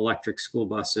electric school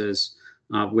buses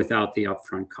without the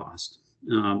upfront cost.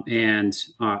 And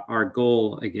our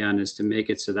goal, again, is to make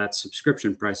it so that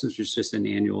subscription price, which is just an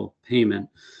annual payment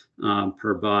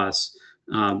per bus,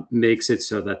 makes it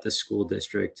so that the school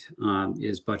district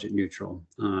is budget neutral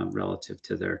relative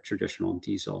to their traditional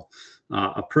diesel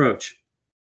approach.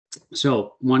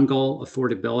 So one goal,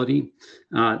 affordability.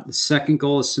 The second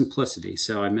goal is simplicity.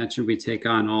 So I mentioned we take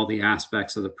on all the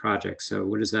aspects of the project. So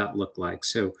what does that look like?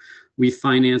 So we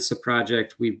finance the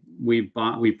project. We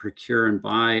procure and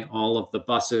buy all of the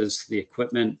buses, the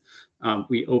equipment.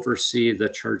 We oversee the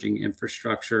charging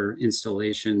infrastructure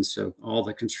installation. So all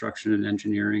the construction and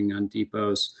engineering on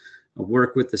depots.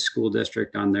 Work with the school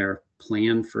district on their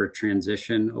plan for a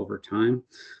transition over time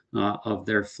of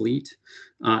their fleet.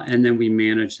 And then we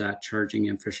manage that charging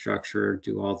infrastructure,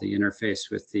 do all the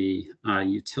interface with the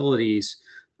utilities,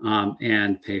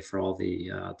 and pay for all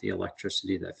the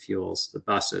electricity that fuels the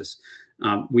buses.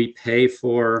 We pay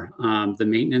for the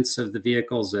maintenance of the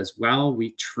vehicles as well.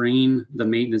 We train the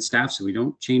maintenance staff, so we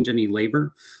don't change any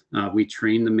labor. We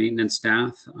train the maintenance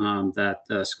staff that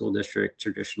the school district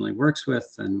traditionally works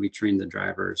with, and we train the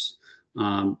drivers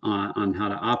on how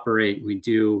to operate. We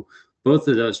do both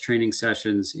of those training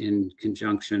sessions in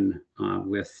conjunction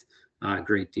with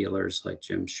great dealers like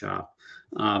Jim's shop.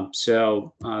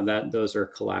 So those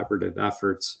are collaborative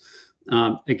efforts.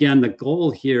 Again, the goal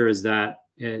here is that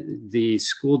the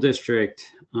school district,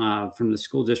 from the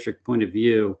school district point of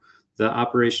view, the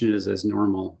operation is as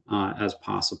normal as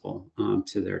possible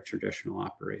to their traditional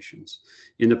operations.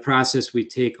 In the process, we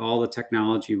take all the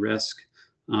technology risk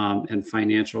and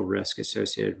financial risk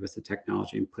associated with the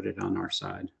technology and put it on our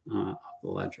side of the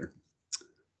ledger.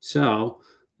 So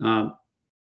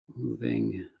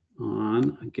moving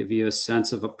on, I'll give you a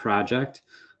sense of a project.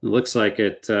 It looks like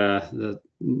it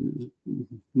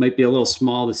might be a little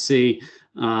small to see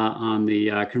on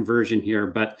the conversion here,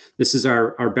 but this is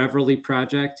our Beverly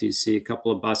project. You see a couple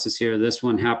of buses here. This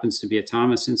one happens to be a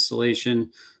Thomas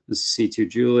installation. This is C2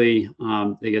 Julie.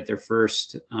 They get their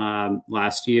first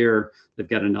last year. They've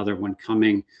got another one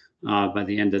coming by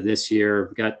the end of this year.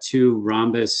 We've got 2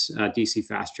 Rhombus DC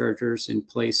fast chargers in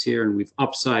place here, and we've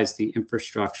upsized the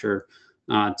infrastructure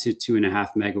to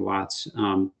 2.5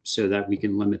 megawatts so that we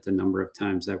can limit the number of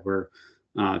times that we're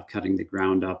cutting the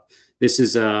ground up. This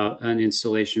is an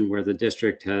installation where the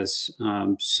district has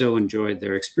so enjoyed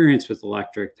their experience with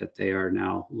electric that they are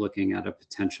now looking at a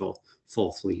potential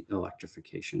full fleet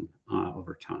electrification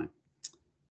over time.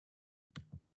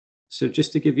 So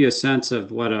just to give you a sense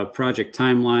of what a project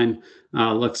timeline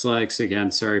looks like, so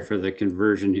again, sorry for the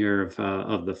conversion here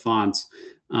of the fonts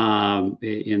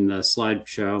in the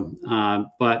slideshow,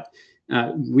 but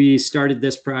we started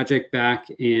this project back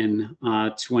in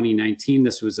 2019.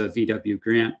 This was a VW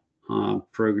grant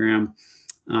program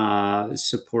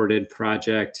supported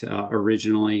project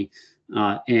originally,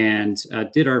 and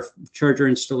did our charger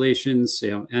installations,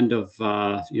 end of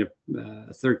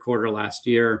third quarter last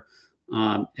year,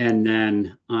 and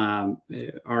then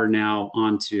are now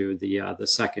onto the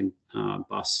second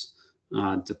bus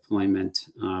deployment,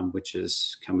 which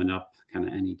is coming up kind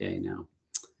of any day now.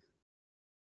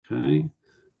 Okay.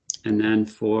 And then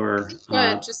for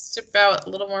just about a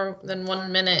little more than 1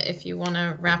 minute if you want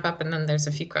to wrap up, and then there's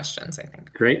a few questions, I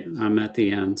think. Great, I'm at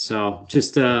the end. So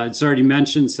just it's already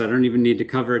mentioned, so I don't even need to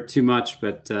cover it too much,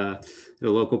 but the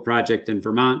local project in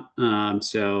Vermont.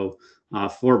 So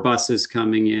 4 buses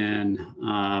coming in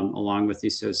along with the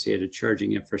associated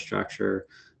charging infrastructure.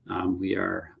 We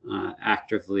are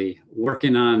actively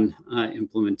working on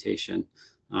implementation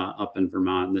up in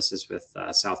Vermont. And this is with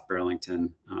South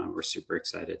Burlington. We're super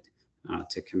excited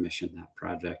to commission that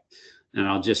project. And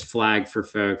I'll just flag for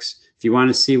folks, if you want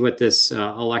to see what this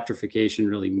electrification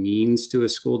really means to a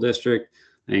school district,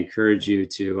 I encourage you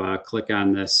to click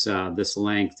on this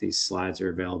link. These slides are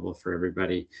available for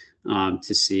everybody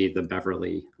to see the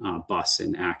Beverly bus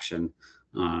in action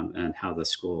and how the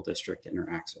school district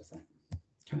interacts with it.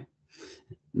 Okay.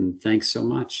 And thanks so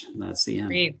much. That's the end.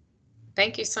 Great.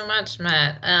 Thank you so much,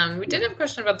 Matt. We did have a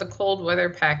question about the cold weather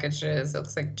packages. It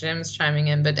looks like Jim's chiming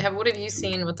in, but what have you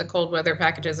seen with the cold weather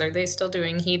packages? Are they still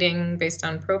doing heating based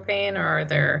on propane, or are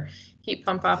there heat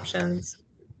pump options?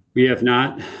 We have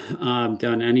not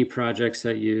done any projects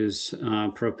that use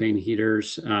propane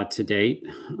heaters to date.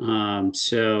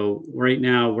 So right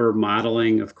now we're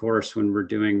modeling, of course, when we're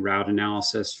doing route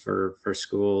analysis for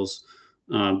schools,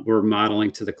 we're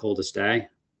modeling to the coldest day.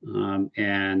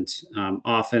 And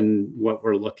often what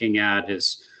we're looking at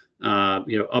is,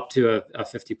 up to a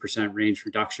 50% range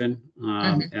reduction,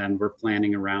 and we're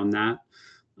planning around that.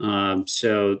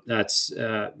 So that's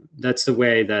the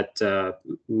way that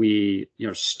we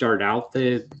start out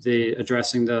the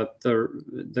addressing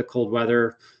the cold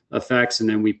weather effects, and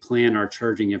then we plan our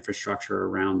charging infrastructure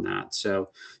around that. So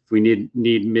if we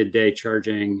need midday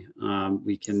charging,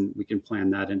 we can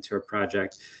plan that into a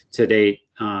project. To date,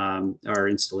 our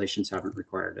installations haven't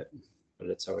required it, but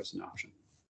it's always an option.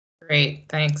 Great,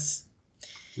 thanks.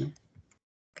 Yeah.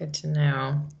 Good to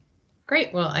know.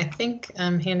 Great. Well, I think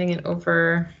I'm handing it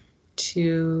over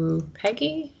to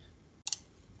Peggy.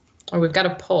 Oh, we've got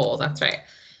a poll. That's right.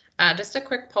 Just a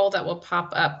quick poll that will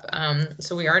pop up.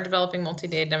 So we are developing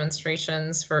multi-day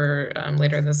demonstrations for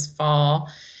later this fall.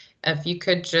 If you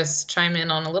could just chime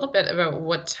in on a little bit about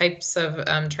what types of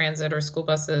transit or school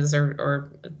buses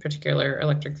or particular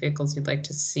electric vehicles you'd like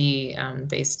to see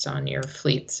based on your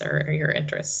fleets or your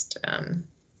interest,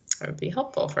 that would be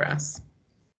helpful for us.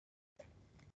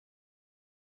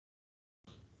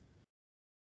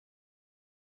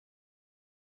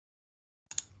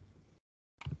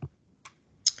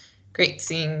 Great,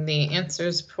 seeing the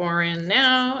answers pour in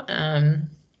now.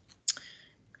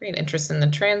 Great interest in the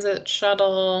transit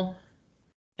shuttle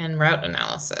and route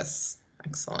analysis.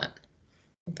 Excellent.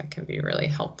 I think that can be really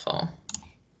helpful.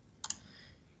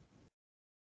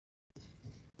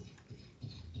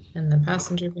 And the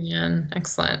passenger van,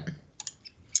 excellent.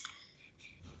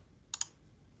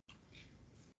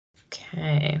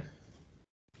 Okay.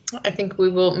 I think we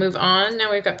will move on.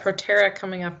 Now we've got Proterra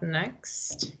coming up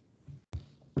next.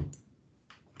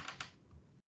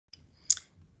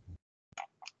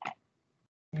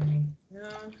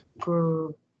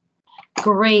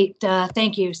 Great,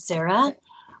 thank you, Sarah.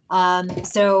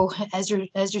 So as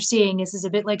you're seeing, this is a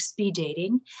bit like speed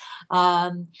dating.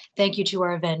 Thank you to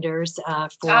our vendors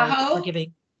for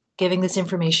giving this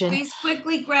information. Please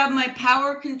quickly grab my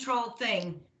power control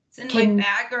thing. It's in my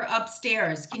bag or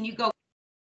upstairs. Can you go?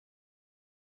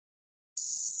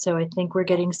 So I think we're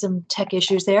getting some tech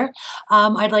issues there.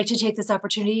 I'd like to take this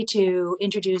opportunity to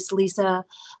introduce Lisa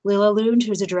Lillelund,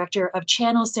 who's a director of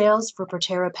channel sales for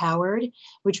Proterra Powered,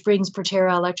 which brings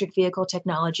Proterra electric vehicle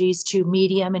technologies to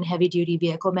medium and heavy duty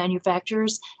vehicle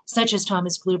manufacturers, such as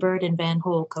Thomas Bluebird and Van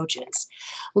Hool coaches.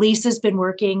 Lisa's been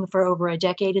working for over a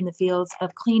decade in the fields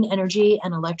of clean energy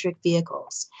and electric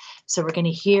vehicles. So we're going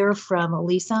to hear from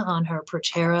Lisa on her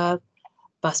Proterra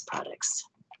bus products.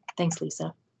 Thanks,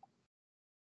 Lisa.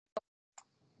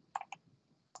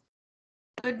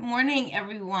 Good morning,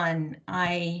 everyone.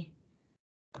 I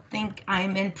think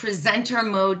I'm in presenter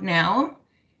mode now.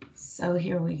 So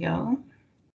here we go.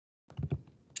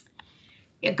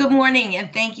 Yeah, good morning,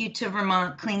 and thank you to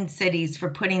Vermont Clean Cities for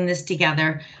putting this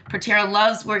together. Proterra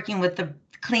loves working with the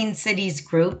Clean Cities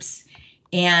groups,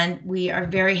 and we are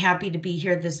very happy to be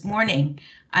here this morning.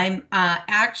 I'm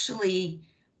actually,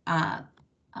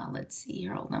 let's see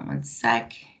here, hold on one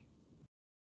sec.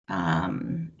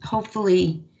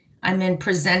 Hopefully I'm in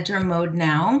presenter mode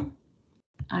now.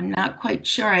 I'm not quite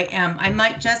sure I am.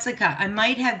 Jessica, I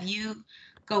might have you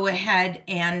go ahead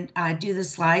and do the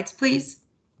slides, please.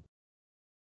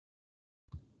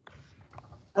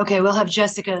 Okay, we'll have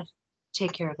Jessica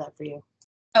take care of that for you.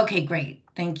 Okay, great.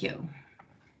 Thank you.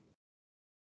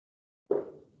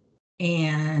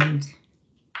 And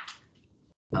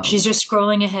she's just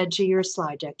scrolling ahead to your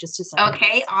slide deck. Just a second.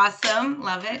 Okay, awesome.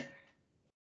 Love it.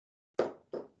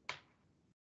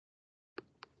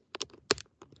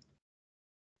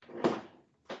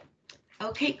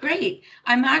 Okay, great.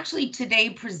 I'm actually today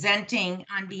presenting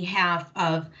on behalf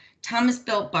of Thomas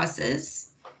Built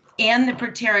Buses and the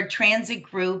Proterra Transit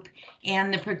Group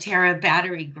and the Proterra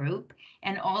Battery Group,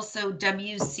 and also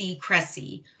W.C.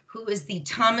 Cressy, who is the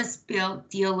Thomas Built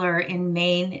dealer in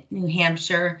Maine, New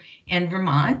Hampshire, and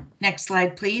Vermont. Next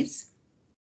slide, please.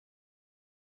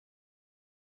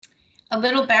 A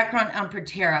little background on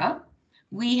Proterra.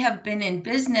 We have been in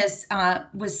business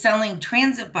with selling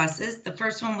transit buses. The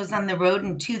first one was on the road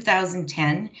in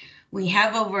 2010. We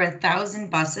have over 1,000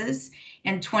 buses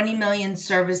and 20 million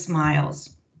service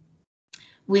miles.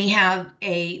 We have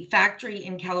a factory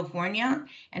in California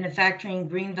and a factory in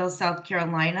Greenville, South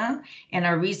Carolina, and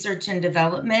our research and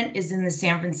development is in the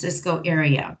San Francisco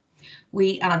area.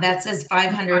 That says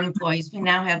 500 employees. We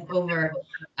now have over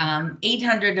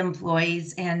 800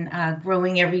 employees and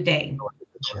growing every day.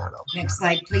 Next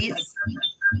slide, please.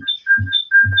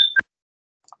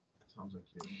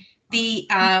 We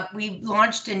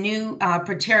launched a new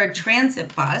Proterra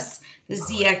Transit bus, the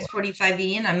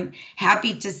ZX45E, and I'm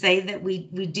happy to say that we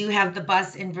do have the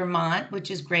bus in Vermont, which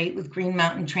is great with Green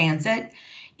Mountain Transit.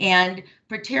 And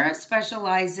Proterra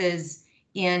specializes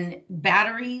in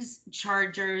batteries,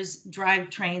 chargers,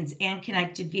 drivetrains, and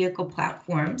connected vehicle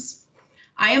platforms.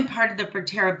 I am part of the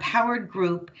Proterra Powered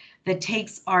Group that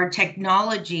takes our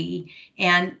technology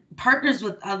and partners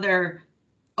with other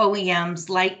OEMs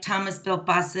like Thomas Built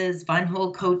Buses, Von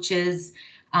Hoel Coaches,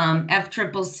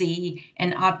 FCCC,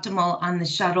 and Optimal on the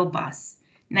shuttle bus.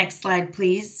 Next slide,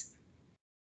 please.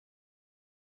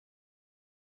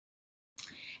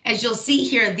 As you'll see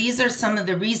here, these are some of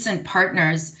the recent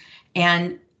partners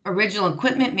and original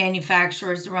equipment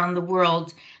manufacturers around the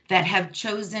world that have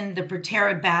chosen the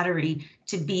Proterra battery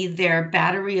to be their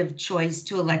battery of choice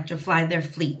to electrify their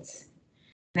fleets.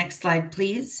 Next slide,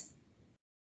 please.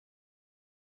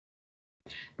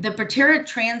 The Proterra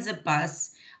Transit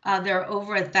bus, there are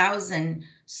over 1,000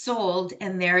 sold,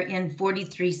 and they're in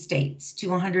 43 states to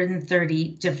 130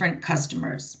 different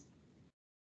customers.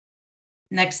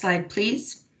 Next slide,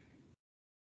 please.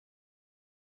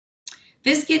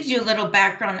 This gives you a little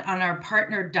background on our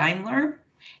partner Daimler,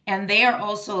 and they are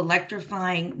also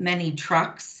electrifying many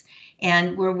trucks,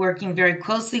 and we're working very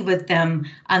closely with them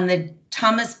on the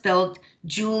Thomas Built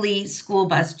Julie school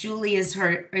bus. Julie is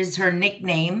her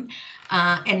nickname,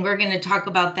 and we're going to talk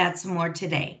about that some more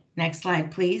today. Next slide,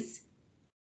 please.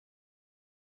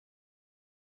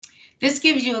 This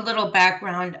gives you a little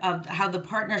background of how the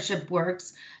partnership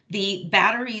works. The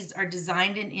batteries are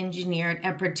designed and engineered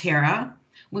at Proterra.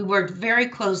 We worked very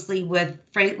closely with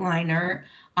Freightliner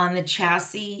on the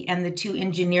chassis and the two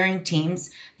engineering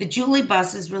teams. The Julie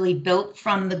bus is really built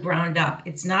from the ground up.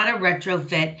 It's not a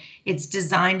retrofit. It's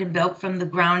designed and built from the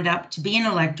ground up to be an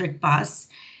electric bus.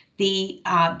 The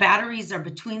batteries are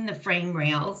between the frame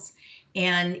rails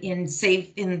and in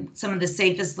some of the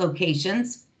safest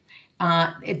locations.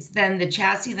 The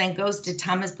chassis then goes to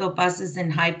Thomas Built Buses in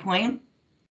High Point,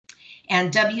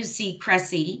 and W.C.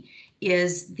 Cressy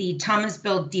is the Thomas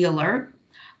Built dealer.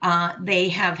 They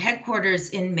have headquarters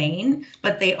in Maine,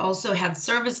 but they also have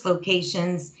service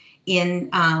locations in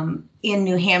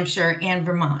New Hampshire and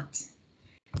Vermont.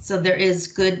 So there is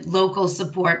good local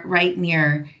support right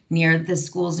near the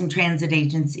schools and transit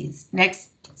agencies. Next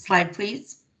slide,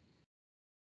 please.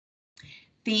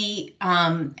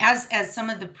 As some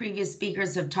of the previous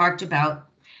speakers have talked about,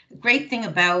 the great thing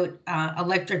about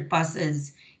electric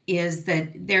buses is that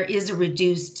there is a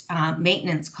reduced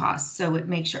maintenance cost, so it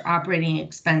makes your operating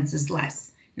expenses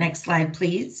less. Next slide,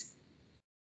 please.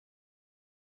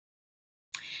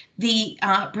 The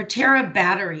Proterra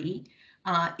battery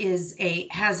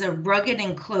has a rugged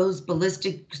enclosed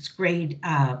ballistics grade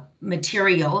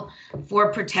material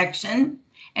for protection,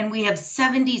 and we have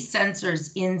 70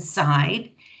 sensors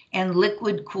inside and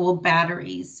liquid cooled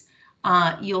batteries.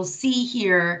 You'll see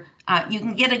here, you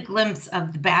can get a glimpse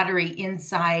of the battery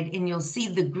inside, and you'll see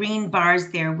the green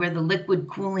bars there where the liquid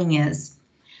cooling is.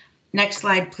 Next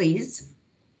slide, please.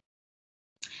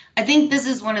 I think this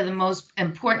is one of the most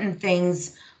important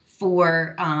things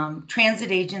for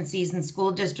transit agencies and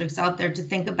school districts out there to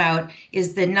think about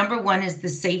is the number one is the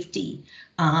safety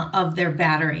of their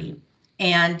battery.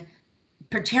 And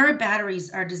Proterra batteries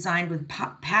are designed with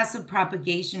passive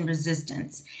propagation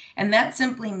resistance. And that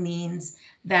simply means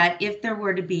that if there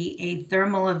were to be a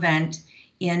thermal event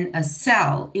in a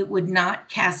cell, it would not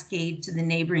cascade to the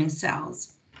neighboring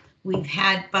cells. We've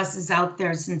had buses out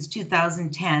there since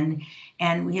 2010,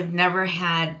 and we have never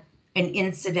had an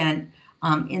incident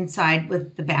inside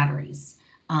with the batteries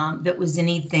that was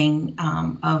anything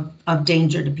of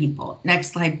danger to people.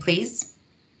 Next slide, please.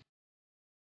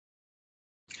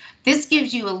 This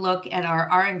gives you a look at our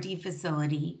R&D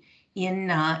facility in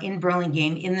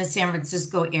Burlingame in the San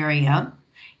Francisco area,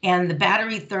 and the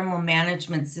battery thermal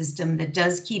management system that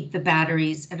does keep the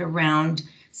batteries at around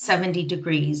 70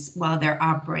 degrees while they're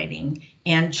operating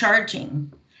and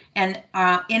charging. And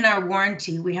in our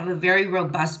warranty, we have a very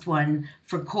robust one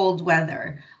for cold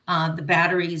weather. The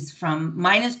batteries from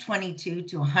 -22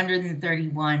 to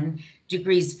 131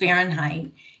 degrees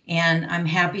Fahrenheit. And I'm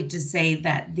happy to say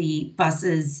that the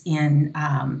buses in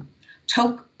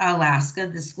Tok, Alaska,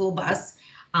 the school bus,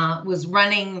 was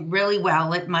running really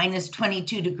well at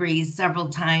 -22 degrees several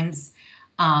times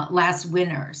last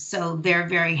winter. So they're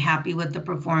very happy with the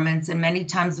performance. And many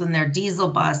times when their diesel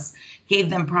bus gave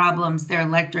them problems, their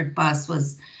electric bus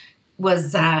was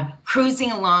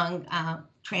cruising along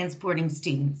transporting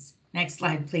students. Next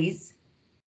slide, please.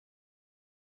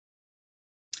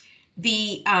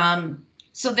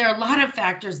 So there are a lot of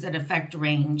factors that affect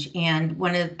range, and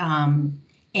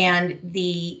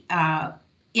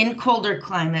in colder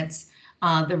climates,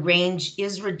 the range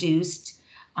is reduced.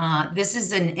 This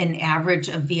is an average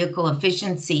of vehicle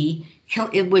efficiency,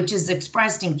 which is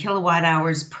expressed in kilowatt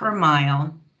hours per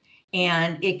mile,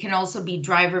 and it can also be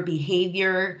driver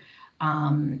behavior,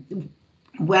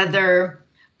 weather.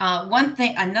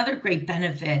 Another great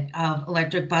benefit of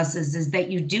electric buses is that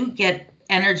you do get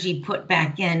energy put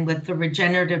back in with the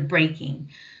regenerative braking.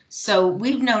 So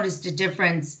we've noticed a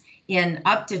difference in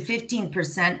up to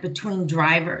 15% between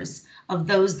drivers of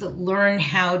those that learn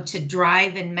how to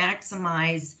drive and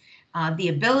maximize the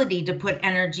ability to put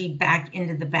energy back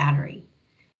into the battery.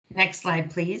 Next slide,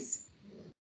 please.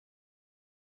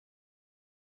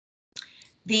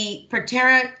 The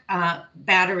Proterra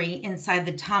battery inside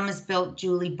the Thomas-built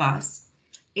Julie bus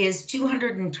is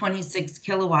 226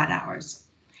 kilowatt hours.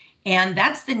 And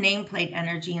that's the nameplate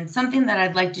energy. And something that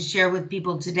I'd like to share with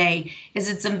people today is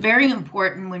it's very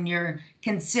important when you're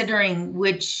considering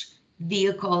which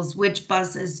vehicles, which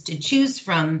buses to choose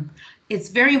from. It's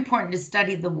very important to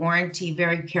study the warranty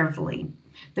very carefully.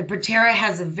 The Proterra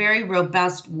has a very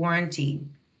robust warranty.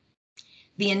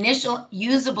 The initial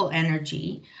usable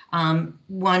energy,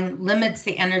 one limits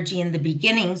the energy in the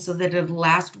beginning so that it'll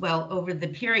last well over the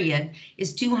period,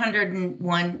 is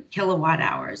 201 kilowatt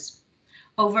hours.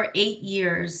 Over 8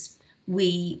 years,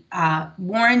 we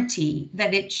warranty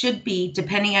that it should be,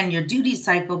 depending on your duty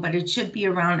cycle, but it should be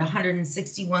around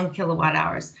 161 kilowatt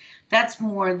hours. That's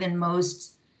more than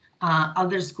most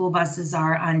other school buses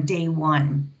are on day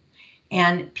one.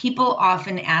 And people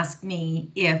often ask me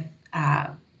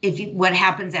what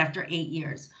happens after 8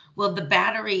 years. Well, the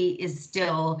battery is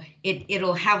still,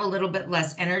 it'll have a little bit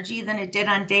less energy than it did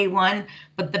on day one,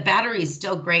 but the battery is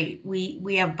still great.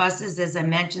 We have buses, as I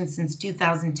mentioned, since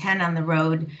 2010 on the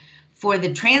road for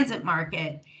the transit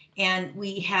market, and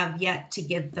we have yet to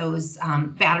get those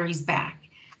batteries back.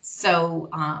 So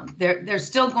they're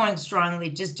still going strongly,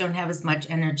 just don't have as much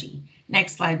energy.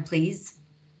 Next slide, please.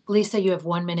 Lisa, you have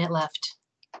 1 minute left.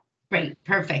 Great,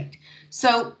 perfect.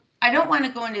 So I don't want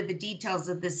to go into the details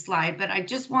of this slide, but I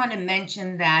just want to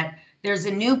mention that there's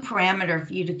a new parameter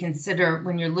for you to consider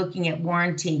when you're looking at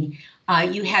warranty.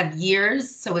 You have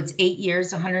years, so it's 8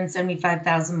 years,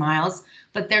 175,000 miles,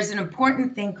 but there's an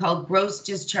important thing called gross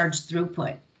discharge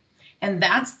throughput. And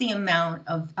that's the amount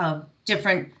of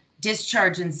different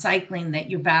discharge and cycling that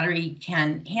your battery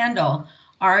can handle.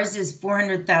 Ours is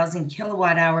 400,000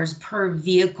 kilowatt hours per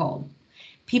vehicle.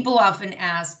 People often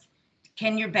ask,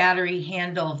 can your battery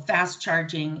handle fast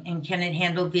charging, and can it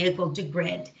handle vehicle to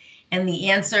grid? And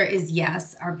the answer is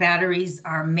yes. Our batteries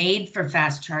are made for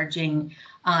fast charging,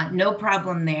 no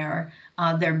problem there.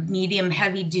 They're medium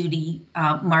heavy duty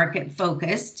market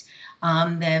focused.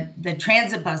 The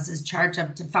transit buses charge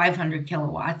up to 500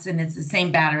 kilowatts, and it's the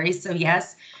same battery, so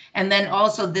yes. And then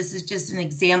also, this is just an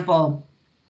example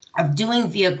of doing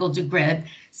vehicle to grid,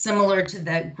 similar to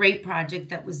the great project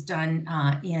that was done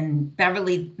in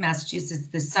Beverly, Massachusetts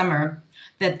this summer,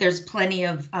 that there's plenty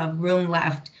of room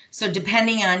left. So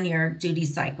depending on your duty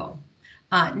cycle.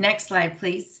 Next slide,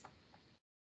 please.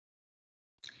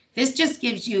 This just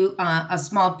gives you a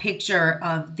small picture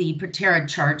of the Proterra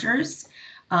chargers.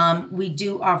 We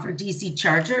do offer DC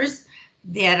chargers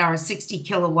that are 60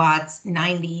 kilowatts,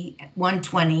 90,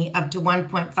 120, up to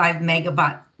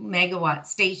 1.5 megawatt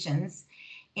stations.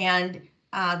 And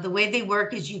the way they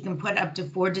work is you can put up to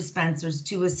 4 dispensers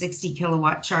to a 60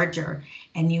 kilowatt charger,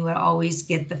 and you will always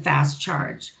get the fast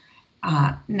charge.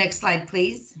 Next slide,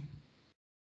 please.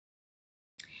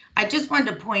 I just wanted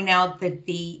to point out that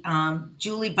the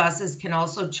Julie buses can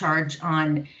also charge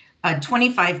on a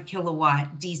 25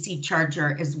 kilowatt DC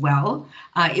charger as well.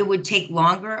 It would take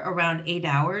longer, around 8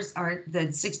 hours.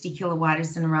 The 60 kilowatt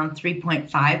is in around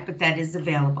 3.5, but that is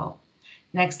available.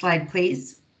 Next slide,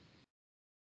 please.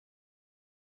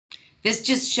 This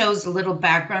just shows a little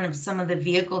background of some of the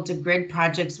vehicle to grid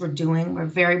projects we're doing. We're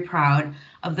very proud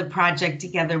of the project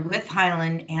together with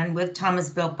Highland and with Thomas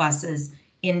Built Buses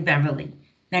in Beverly.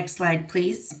 Next slide,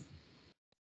 please.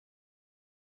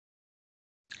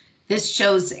 This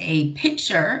shows a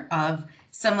picture of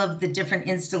some of the different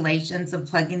installations of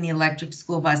plugging the electric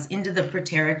school bus into the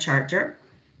Proterra charger.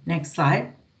 Next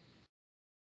slide.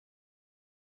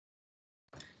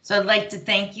 So I'd like to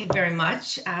thank you very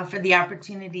much for the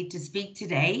opportunity to speak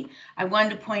today. I wanted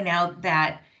to point out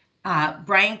that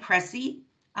Brian Cressy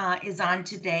is on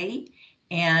today,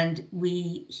 and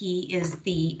he is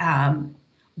the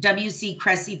WC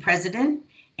Cressy president,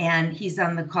 and he's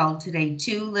on the call today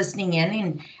too, listening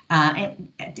in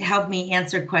and to help me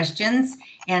answer questions.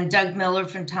 And Doug Miller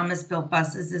from Thomas Built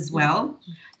Buses as well.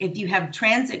 If you have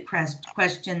transit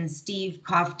questions, Steve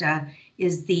Kofta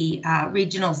is the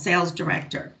regional sales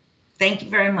director. Thank you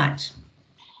very much.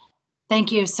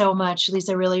 Thank you so much,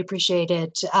 Lisa. Really appreciate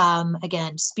it.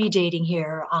 Again, speed dating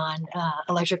here on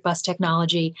electric bus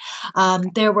technology.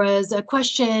 There was a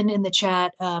question in the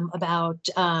chat about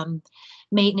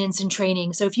maintenance and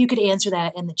training. So if you could answer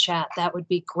that in the chat, that would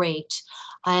be great.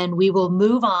 And we will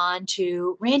move on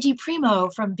to Randy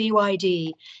Premo from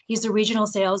BYD. He's the regional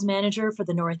sales manager for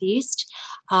the Northeast.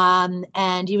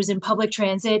 And he was in public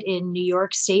transit in New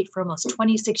York State for almost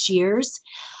 26 years.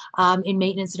 In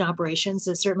maintenance and operations,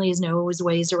 so certainly he knows his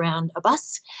ways around a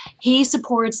bus. He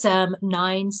supports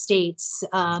 9 states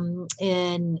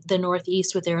in the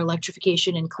Northeast with their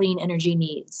electrification and clean energy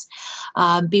needs.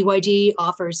 BYD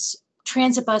offers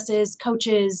transit buses,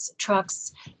 coaches,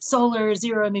 trucks, solar,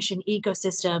 zero emission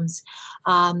ecosystems,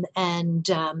 and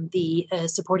the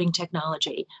supporting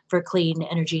technology for clean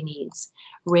energy needs.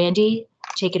 Randy,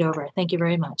 take it over. Thank you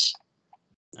very much.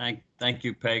 Thank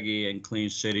you, Peggy and Clean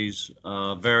Cities.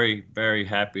 Very, very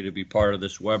happy to be part of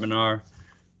this webinar.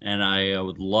 And I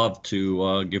would love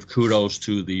to give kudos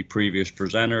to the previous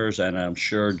presenters, and I'm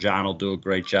sure John will do a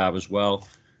great job as well.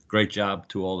 Great job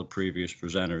to all the previous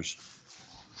presenters.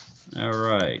 All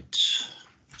right.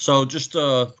 So just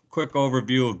a quick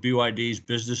overview of BYD's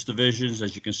business divisions.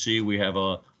 As you can see, we have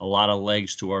a lot of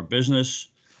legs to our business.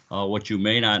 What you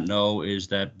may not know is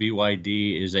that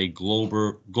BYD is a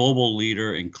global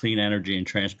leader in clean energy and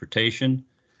transportation.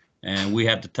 And we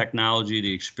have the technology,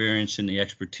 the experience, and the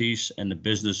expertise and the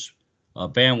business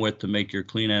bandwidth to make your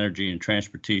clean energy and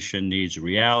transportation needs a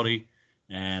reality.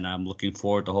 And I'm looking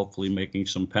forward to hopefully making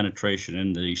some penetration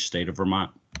in the state of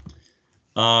Vermont.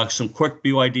 Some quick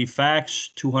BYD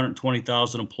facts: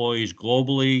 220,000 employees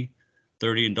globally,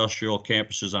 30 industrial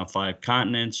campuses on 5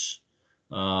 continents.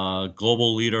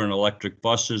 Global leader in electric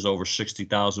buses, over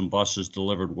 60,000 buses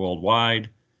delivered worldwide.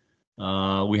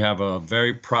 We have a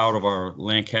very proud of our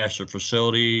Lancaster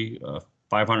facility,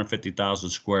 550,000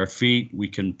 square feet. We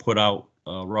can put out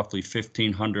roughly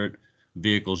 1,500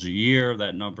 vehicles a year.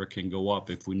 That number can go up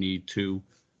if we need to,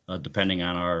 depending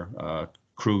on our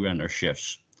crew and their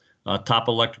shifts. Top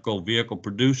electrical vehicle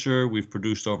producer. We've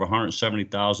produced over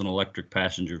 170,000 electric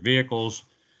passenger vehicles.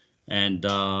 And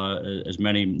as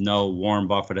many know, Warren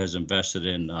Buffett has invested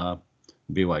in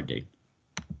BYD.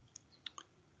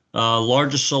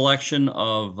 Largest selection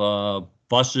of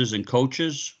buses and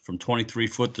coaches from 23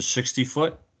 foot to 60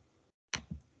 foot.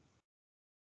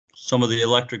 Some of the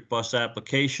electric bus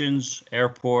applications: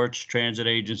 airports, transit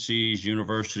agencies,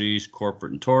 universities,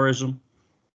 corporate and tourism.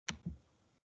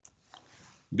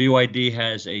 BYD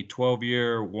has a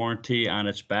 12-year warranty on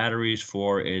its batteries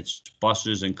for its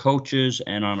buses and coaches,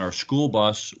 and on our school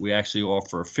bus, we actually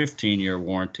offer a 15-year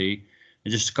warranty.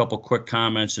 And just a couple quick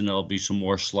comments, and there'll be some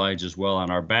more slides as well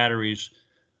on our batteries.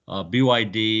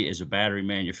 BYD is a battery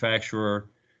manufacturer,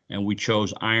 and we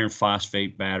chose iron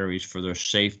phosphate batteries for their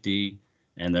safety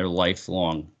and their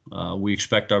lifelong. We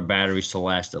expect our batteries to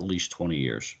last at least 20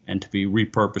 years and to be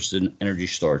repurposed in energy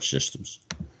storage systems.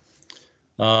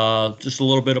 Just a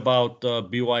little bit about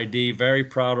BYD. Very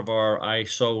proud of our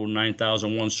ISO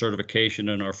 9001 certification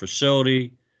in our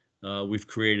facility. We've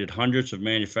created hundreds of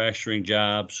manufacturing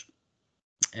jobs,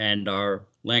 and our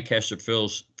Lancaster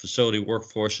facility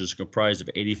workforce is comprised of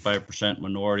 85%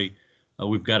 minority.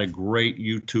 We've got a great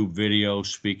YouTube video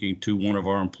speaking to one of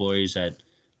our employees at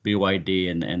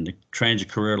BYD and the Transit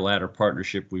Career Ladder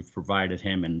Partnership we've provided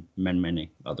him and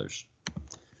many others.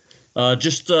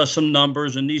 Just some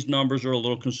numbers, and these numbers are a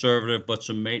little conservative, but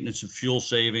some maintenance and fuel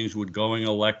savings with going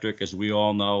electric. As we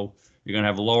all know, you're going to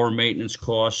have lower maintenance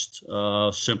costs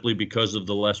simply because of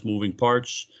the less moving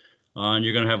parts. And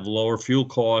you're going to have lower fuel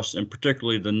costs, and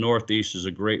particularly the Northeast is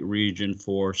a great region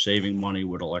for saving money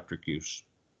with electric use,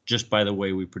 just by the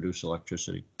way we produce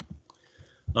electricity.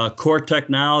 Core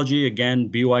technology, again,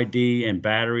 BYD and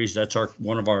batteries, that's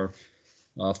one of our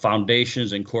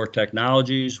foundations and core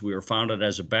technologies. We were founded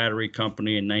as a battery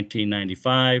company in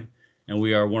 1995, and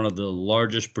we are one of the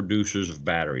largest producers of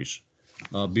batteries.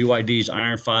 BYD's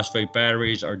iron phosphate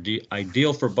batteries are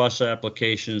ideal for bus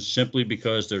applications simply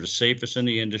because they're the safest in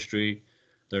the industry.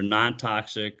 They're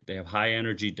non-toxic, they have high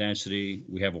energy density,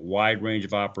 we have a wide range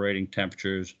of operating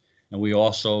temperatures, and we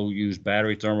also use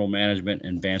battery thermal management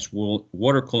and advanced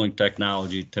water cooling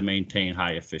technology to maintain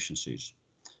high efficiencies.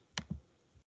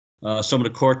 Some of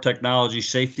the core technology: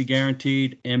 safety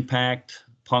guaranteed, impact,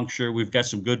 puncture. We've got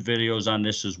some good videos on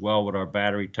this as well with our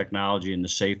battery technology and the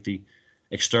safety.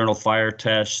 External fire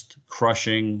test,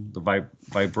 crushing, the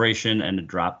vibration, and the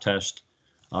drop test.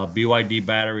 BYD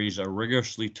batteries are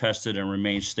rigorously tested and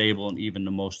remain stable in even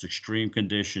the most extreme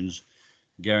conditions,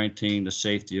 guaranteeing the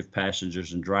safety of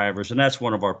passengers and drivers. And that's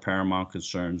one of our paramount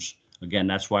concerns. Again,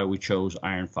 that's why we chose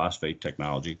iron phosphate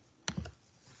technology.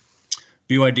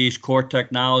 BYD's core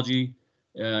technology,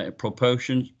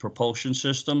 propulsion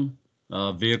system,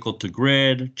 vehicle to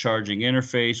grid, charging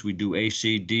interface. We do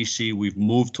AC, DC. We've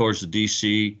moved towards the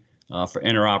DC for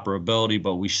interoperability,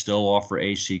 but we still offer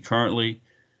AC currently.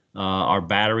 Our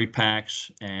battery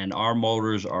packs and our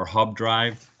motors are hub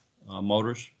drive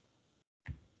motors.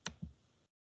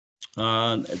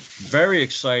 Very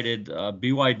excited.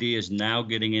 BYD is now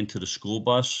getting into the school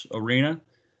bus arena.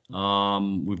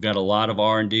 We've got a lot of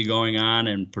R&D going on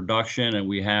in production, and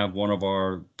we have one of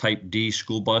our Type D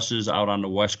school buses out on the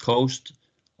West Coast.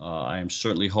 I am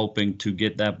certainly hoping to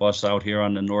get that bus out here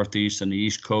on the Northeast and the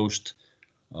East Coast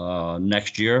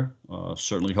next year.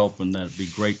 Certainly hoping that it'd be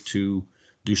great to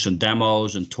do some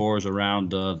demos and tours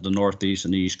around the Northeast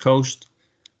and the East Coast.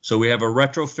 So we have a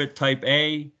retrofit Type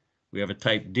A, we have a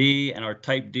Type D, and our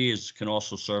Type D can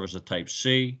also serve as a Type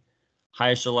C.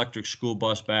 Highest electric school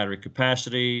bus battery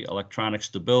capacity, electronic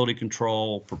stability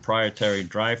control, proprietary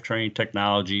drivetrain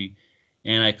technology,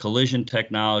 anti-collision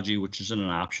technology, which isn't an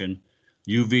option,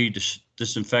 UV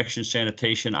disinfection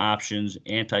sanitation options,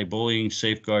 anti-bullying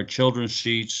safeguard children's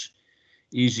seats,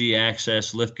 easy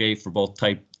access liftgate for both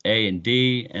Type A and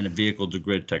D, and a vehicle to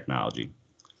grid technology.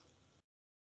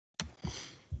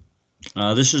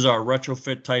 This is our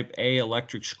retrofit Type A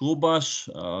electric school bus.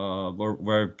 We're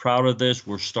very proud of this.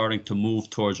 We're starting to move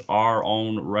towards our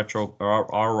own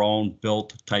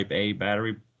built Type A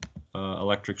battery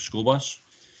electric school bus.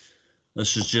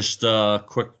 This is just a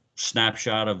quick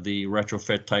snapshot of the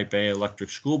retrofit Type A electric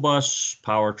school bus,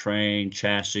 powertrain,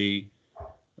 chassis.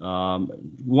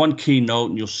 One key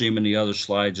note, and you'll see them in the other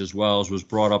slides as well, as was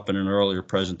brought up in an earlier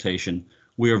presentation.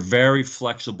 We are very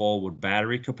flexible with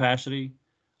battery capacity.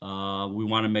 We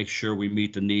want to make sure we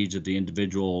meet the needs of the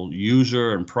individual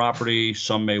user and property.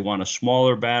 Some may want a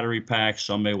smaller battery pack,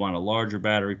 some may want a larger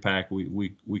battery pack.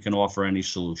 We can offer any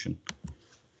solution.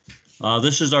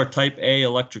 This is our Type A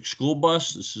electric school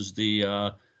bus. This is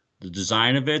the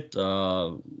design of it,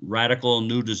 radical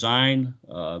new design.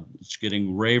 It's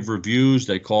getting rave reviews.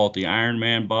 They call it the Iron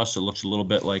Man bus. It looks a little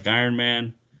bit like Iron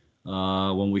Man.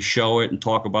 When we show it and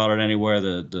talk about it anywhere,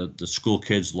 the school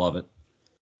kids love it.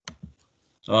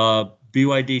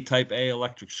 BYD Type A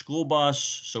electric school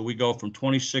bus. So we go from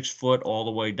 26 foot all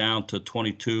the way down to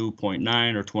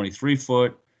 22.9 or 23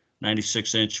 foot,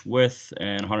 96-inch width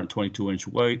and 122-inch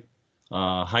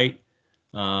height.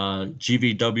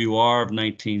 GVWR of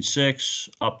 19.6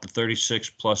 up to 36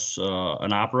 plus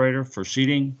an operator for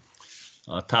seating.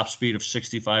 top speed of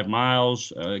 65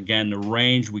 miles. Again, the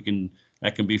range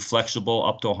that can be flexible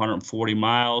up to 140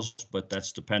 miles, but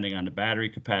that's depending on the battery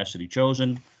capacity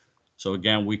chosen. So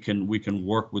again, we can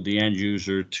work with the end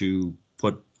user to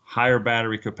put higher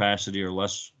battery capacity or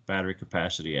less battery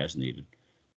capacity as needed.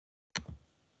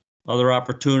 Other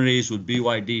opportunities with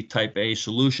BYD Type A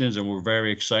solutions, and we're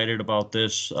very excited about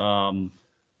this. The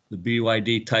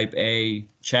BYD Type A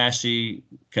chassis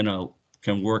can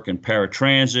work in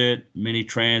paratransit, mini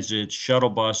transit, shuttle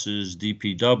buses,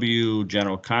 DPW,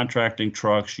 general contracting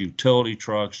trucks, utility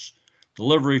trucks,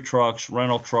 delivery trucks,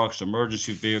 rental trucks,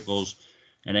 emergency vehicles,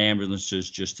 and ambulances,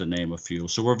 just to name a few.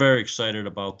 So we're very excited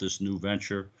about this new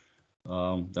venture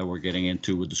that we're getting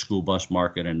into with the school bus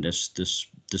market and this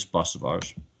bus of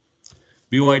ours.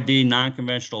 BYD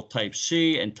non-conventional Type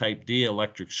C and Type D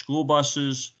electric school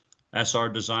buses. That's our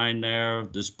design there.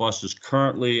 This bus is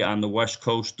currently on the West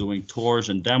Coast doing tours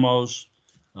and demos.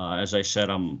 As I said,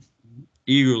 I'm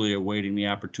eagerly awaiting the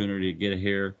opportunity to get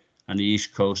here on the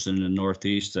East Coast and the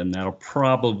Northeast, and that'll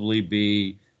probably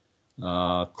be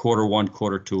Q1,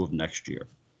 Q2 of next year.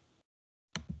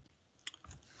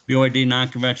 BYD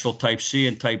non-conventional Type C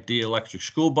and Type D electric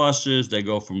school buses. They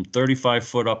go from 35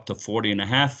 foot up to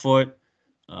 40.5 foot.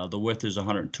 The width is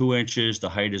 102 inches. The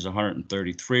height is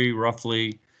 133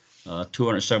 roughly.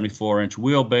 274-inch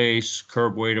wheelbase,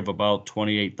 curb weight of about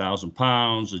 28,000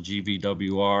 pounds, a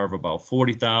GVWR of about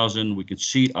 40,000. We can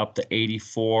seat up to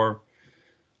 84.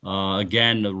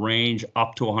 Again, the range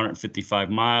up to 155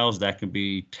 miles. That can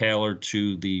be tailored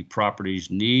to the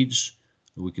property's needs.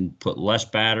 We can put less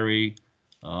battery,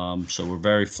 so we're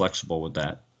very flexible with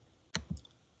that.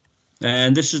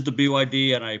 And this is the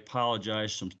BYD, and I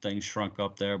apologize, some things shrunk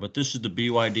up there, but this is the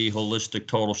BYD holistic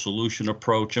total solution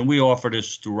approach, and we offer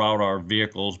this throughout our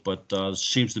vehicles, but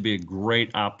seems to be a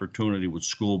great opportunity with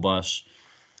school bus.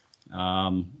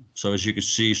 So as you can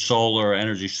see, solar,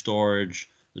 energy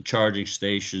storage, the charging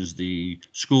stations, the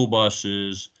school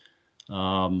buses,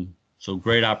 so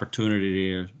great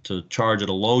opportunity to charge at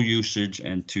a low usage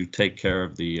and to take care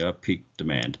of the peak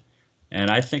demand. And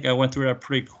I think I went through that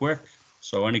pretty quick.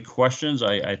 So any questions?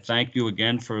 I thank you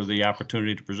again for the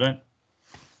opportunity to present.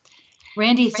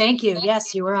 Randy, thank you.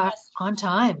 Yes, you were on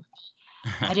time.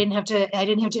 I didn't have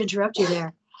to interrupt you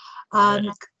there.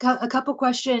 A couple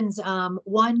questions.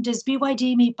 One, does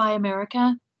BYD meet Buy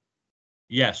America?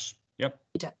 Yes. Yep.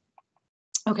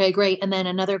 Okay, great. And then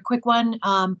another quick one,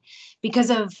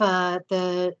 because of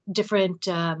the different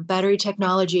battery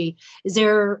technology, is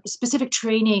there specific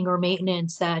training or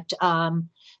maintenance that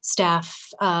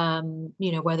staff,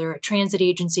 whether a transit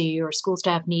agency or school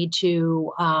staff, need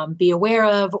to be aware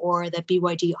of, or that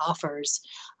BYD offers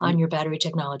on your battery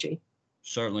technology?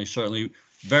 Certainly.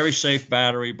 Very safe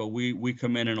battery, but we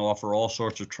come in and offer all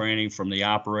sorts of training from the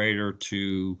operator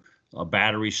to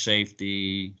battery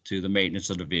safety to the maintenance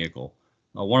of the vehicle.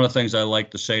 One of the things I like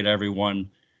to say to everyone,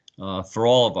 for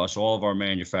all of us, all of our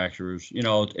manufacturers,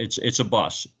 it's a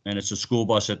bus, and it's a school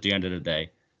bus at the end of the day.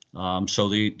 So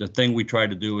the thing we try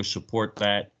to do is support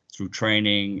that through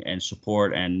training and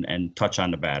support and touch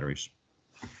on the batteries.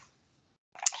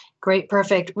 Great,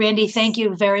 perfect. Randy, thank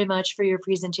you very much for your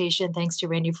presentation. Thanks to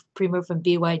Randy Premo from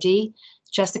BYD.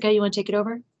 Jessica, you want to take it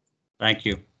over? Thank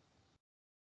you.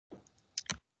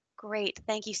 Great.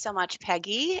 Thank you so much,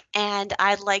 Peggy. And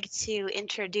I'd like to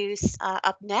introduce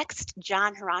up next,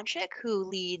 John Hroncich, who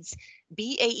leads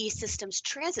BAE Systems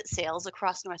transit sales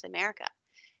across North America.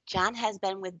 John has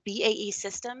been with BAE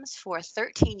Systems for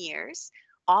 13 years,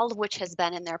 all of which has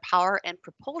been in their power and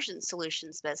propulsion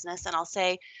solutions business. And I'll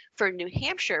say for New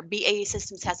Hampshire, BAE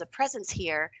Systems has a presence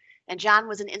here. And John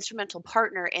was an instrumental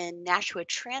partner in Nashua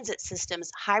Transit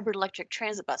Systems' hybrid electric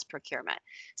transit bus procurement.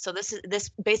 So this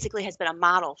basically has been a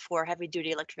model for heavy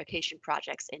duty electrification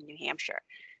projects in New Hampshire.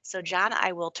 So John,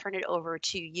 I will turn it over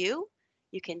to you.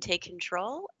 You can take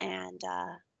control and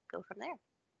go from there.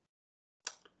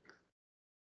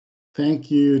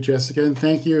 Thank you, Jessica, and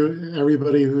thank you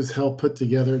everybody who's helped put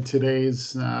together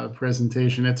today's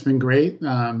presentation. It's been great.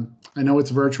 I know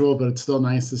it's virtual, but it's still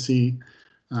nice to see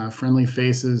friendly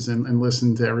faces and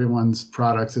listen to everyone's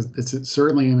products. It's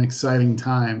certainly an exciting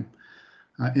time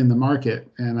in the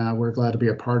market, and we're glad to be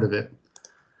a part of it.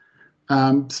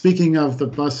 Speaking of the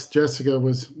bus Jessica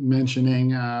was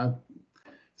mentioning,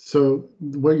 so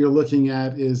what you're looking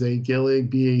at is a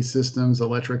Gillig BAE Systems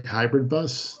electric hybrid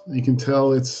bus. You can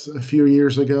tell it's a few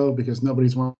years ago because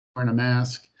nobody's wearing a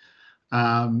mask.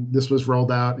 This was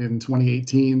rolled out in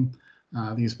 2018.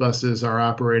 These buses are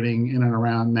operating in and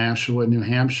around Nashua, New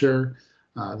Hampshire.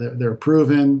 They're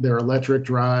proven, they're electric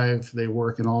drive, they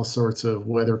work in all sorts of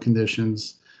weather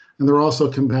conditions. and they're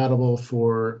also compatible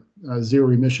for zero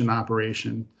emission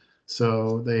operation.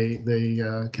 So they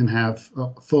can have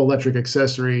full electric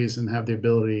accessories and have the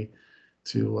ability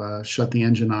to shut the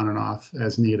engine on and off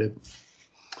as needed.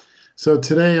 So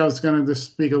today I was going to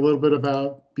just speak a little bit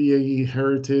about BAE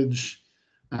heritage,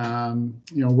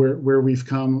 where we've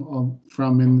come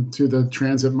from into the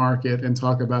transit market, and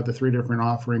talk about the 3 different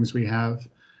offerings we have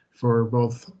for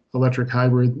both electric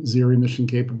hybrid, zero emission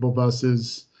capable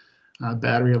buses,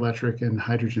 battery electric, and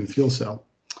hydrogen fuel cell.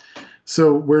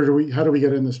 So how do we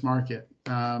get in this market?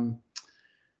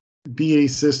 BAE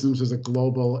Systems is a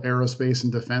global aerospace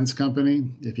and defense company.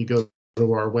 If you go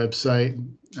to our website,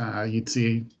 you'd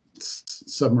see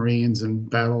submarines and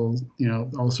battle,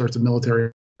 all sorts of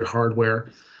military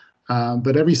hardware.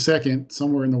 But every second,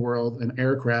 somewhere in the world, an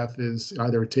aircraft is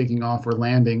either taking off or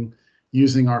landing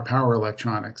using our power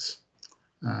electronics.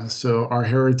 So our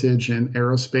heritage in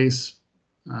aerospace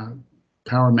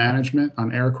power management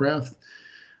on aircraft,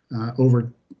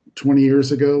 over 20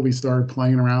 years ago, we started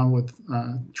playing around with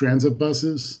transit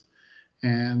buses.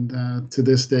 And to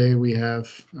this day, we have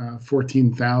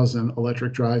 14,000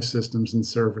 electric drive systems in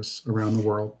service around the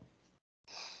world.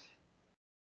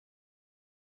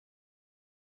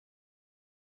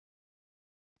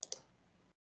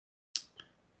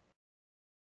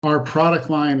 Our product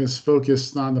line is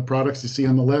focused on the products you see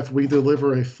on the left. We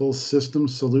deliver a full system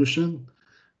solution.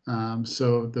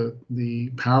 So the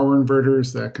power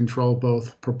inverters that control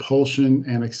both propulsion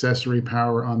and accessory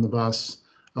power on the bus,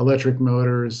 electric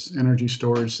motors, energy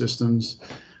storage systems,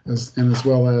 as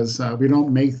well as we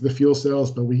don't make the fuel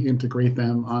cells, but we integrate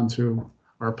them onto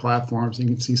our platforms. You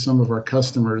can see some of our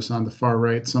customers on the far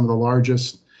right, some of the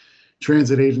largest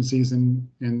transit agencies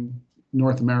in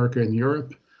North America and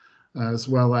Europe, as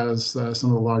well as some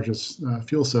of the largest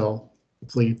fuel cell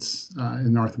fleets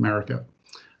in North America.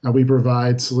 We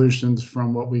provide solutions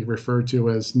from what we refer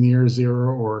to as near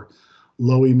zero or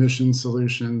low emission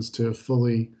solutions to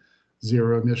fully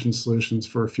zero emission solutions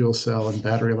for fuel cell and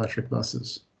battery electric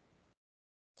buses.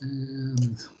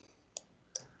 And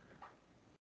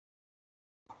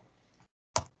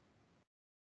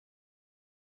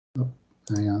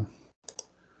hang on.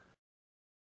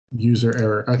 User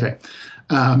error. Okay.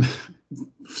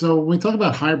 So when we talk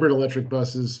about hybrid electric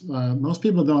buses, most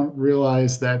people don't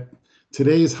realize that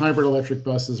today's hybrid electric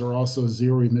buses are also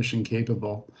zero emission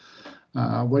capable.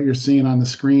 What you're seeing on the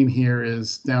screen here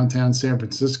is downtown San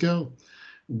Francisco,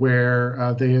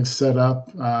 where they have set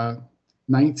up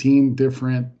 19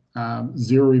 different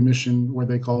zero emission, what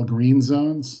they call green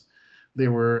zones. They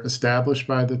were established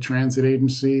by the transit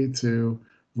agency to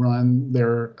run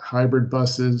their hybrid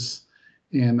buses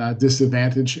in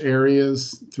disadvantaged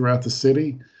areas throughout the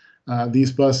city.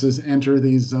 These buses enter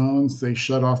these zones, they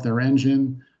shut off their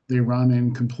engine, they run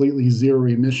in completely zero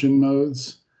emission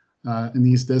modes in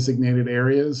these designated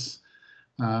areas.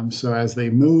 So as they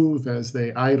move, as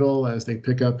they idle, as they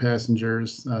pick up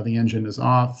passengers, the engine is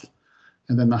off,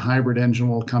 and then the hybrid engine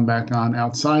will come back on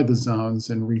outside the zones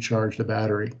and recharge the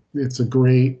battery. It's a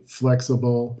great,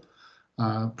 flexible,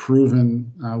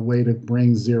 proven way to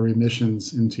bring zero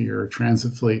emissions into your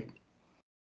transit fleet.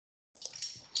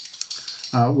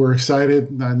 We're excited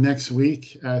next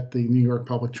week at the New York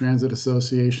Public Transit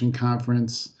Association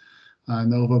conference.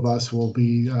 Novabus will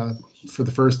be, for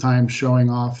the first time, showing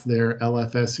off their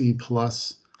LFSE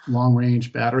Plus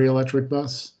long-range battery electric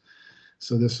bus.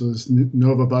 So this was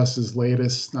Novabus's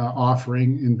latest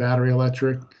offering in battery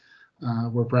electric.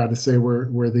 We're proud to say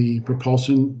we're the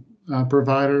propulsion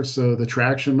provider. So the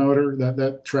traction motor,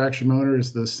 that traction motor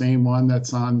is the same one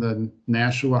that's on the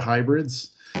Nashua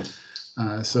hybrids.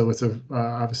 So it's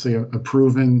obviously a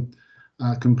proven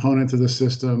component to the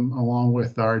system, along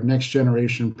with our next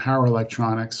generation power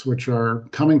electronics, which are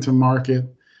coming to market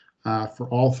for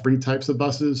all 3 types of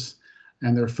buses,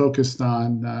 and they're focused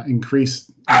on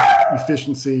increased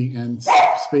efficiency and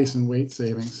space and weight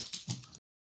savings.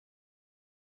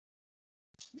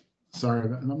 Sorry,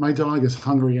 my dog is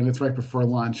hungry and it's right before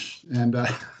lunch, and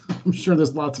I'm sure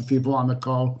there's lots of people on the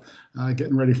call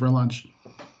getting ready for lunch.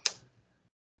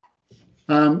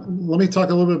 Let me talk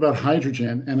a little bit about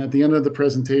hydrogen, and at the end of the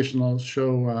presentation, I'll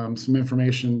show some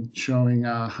information showing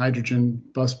hydrogen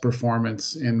bus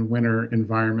performance in winter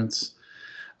environments.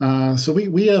 So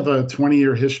we have a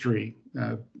 20-year history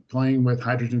playing with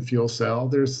hydrogen fuel cell.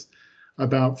 There's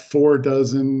about 4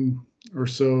 dozen or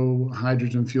so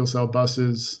hydrogen fuel cell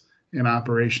buses in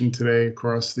operation today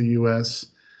across the U.S.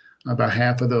 About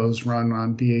half of those run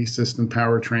on BAE Systems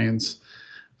powertrains.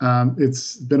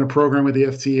 It's been a program with the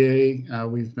FTA.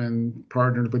 We've been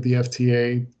partnered with the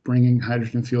FTA, bringing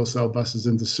hydrogen fuel cell buses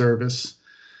into service.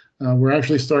 we're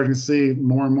actually starting to see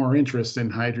more and more interest in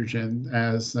hydrogen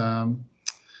as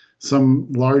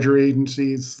some larger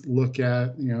agencies look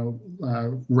at,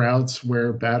 routes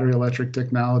where battery electric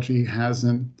technology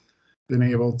hasn't been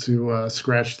able to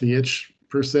scratch the itch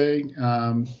per se.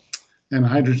 And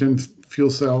hydrogen fuel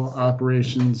cell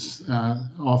operations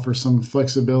offer some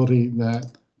flexibility that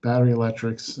battery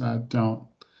electrics don't.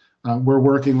 We're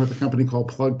working with a company called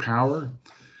Plug Power.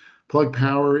 Plug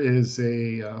Power is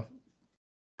a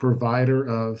provider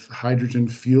of hydrogen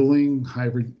fueling,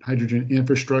 hydrogen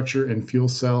infrastructure, and fuel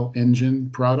cell engine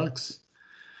products.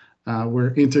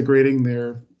 We're integrating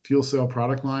their fuel cell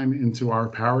product line into our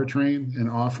powertrain and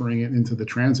offering it into the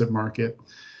transit market.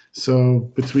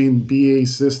 So between BAE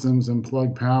Systems and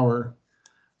Plug Power,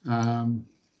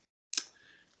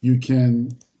 you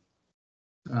can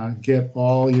get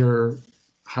all your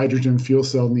hydrogen fuel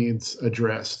cell needs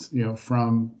addressed,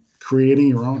 from creating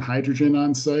your own hydrogen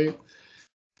on site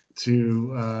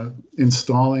to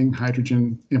installing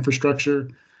hydrogen infrastructure,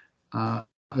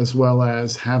 as well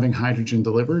as having hydrogen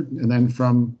delivered. And then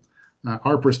from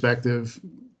our perspective,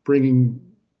 bringing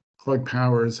Plug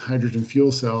Power's hydrogen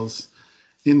fuel cells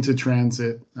into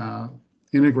transit,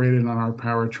 integrated on our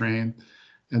powertrain,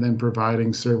 and then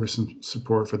providing service and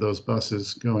support for those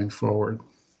buses going forward.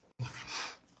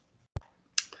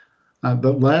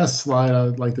 The last slide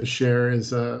I'd like to share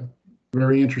is a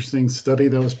very interesting study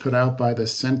that was put out by the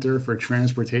Center for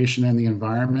Transportation and the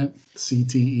Environment,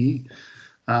 CTE.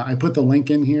 I put the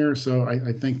link in here, so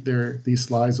I think these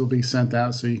slides will be sent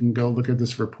out so you can go look at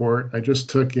this report. I just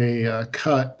took a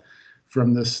cut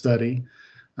from this study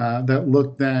that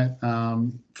looked at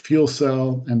fuel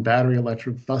cell and battery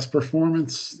electric bus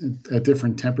performance at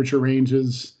different temperature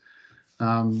ranges.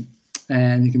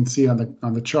 And you can see on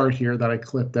the chart here that I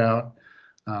clipped out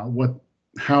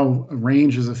how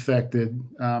range is affected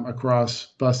across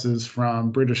buses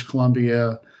from British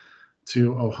Columbia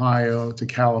to Ohio to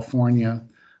California,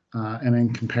 and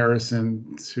in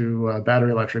comparison to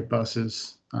battery electric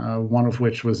buses, one of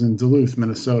which was in Duluth,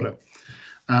 Minnesota.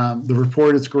 The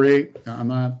report is great. I'm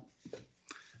not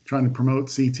trying to promote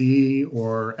CTE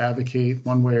or advocate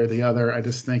one way or the other. I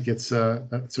just think it's a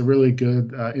really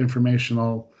good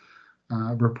informational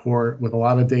report with a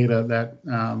lot of data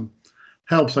that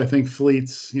helps, I think,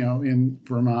 fleets, in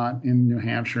Vermont, in New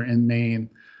Hampshire, in Maine,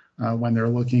 when they're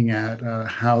looking at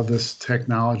how this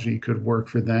technology could work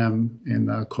for them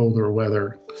in colder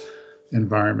weather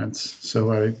environments.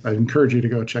 So I encourage you to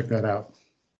go check that out.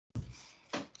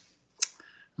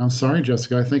 I'm sorry,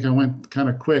 Jessica, I think I went kind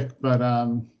of quick, but I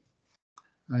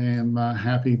am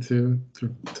happy to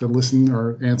listen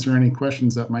or answer any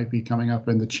questions that might be coming up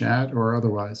in the chat or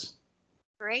otherwise.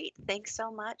 Great, thanks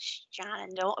so much, John.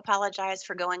 And don't apologize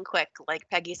for going quick. Like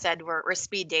Peggy said, we're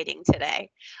speed dating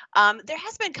today. There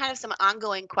has been kind of some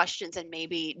ongoing questions, and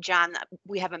maybe, John,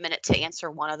 we have a minute to answer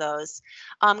one of those.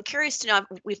 I'm curious to know,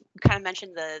 we've kind of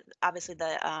mentioned obviously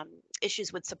the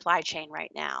issues with supply chain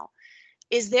right now.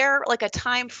 Is there like a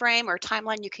time frame or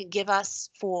timeline you can give us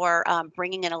for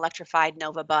bringing an electrified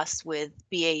Nova bus with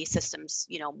BAE Systems,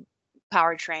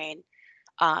 powertrain,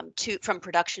 from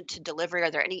production to delivery?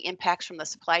 Are there any impacts from the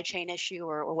supply chain issue,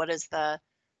 or what is the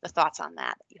thoughts on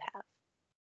that you have?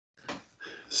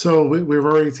 So we've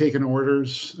already taken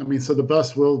orders. I mean, so the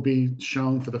bus will be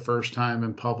shown for the first time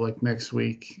in public next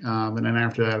week. And then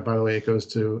after that, by the way, it goes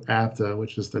to APTA,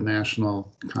 which is the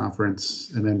national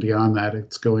conference. And then beyond that,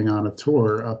 it's going on a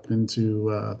tour up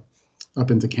into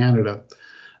Canada.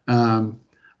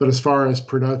 But as far as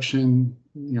production,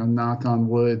 knock on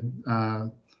wood,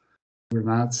 we're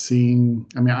not seeing,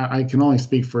 I mean, I can only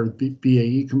speak for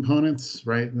BAE components,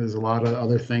 right? There's a lot of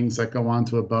other things that go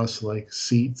onto a bus like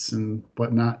seats and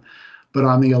whatnot. But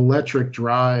on the electric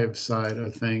drive side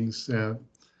of things,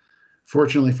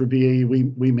 fortunately for BAE,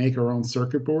 we make our own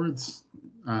circuit boards.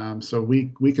 So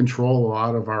we control a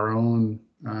lot of our own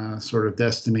sort of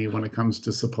destiny when it comes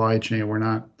to supply chain. We're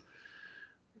not,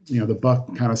 the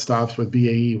buck kind of stops with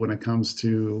BAE when it comes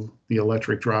to the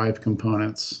electric drive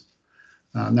components.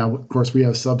 Now, of course, we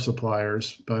have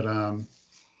sub-suppliers, but, I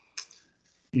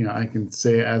can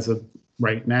say as of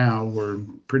right now, we're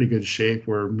in pretty good shape.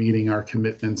 We're meeting our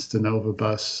commitments to Nova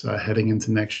Bus heading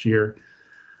into next year.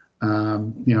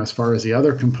 As far as the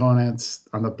other components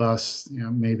on the bus,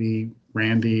 maybe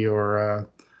Randy or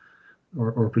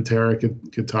Proterra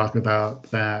could talk about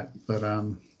that. But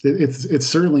it's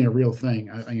certainly a real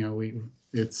thing.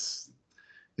 It's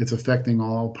affecting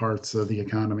all parts of the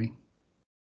economy.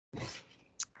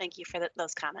 Thank you for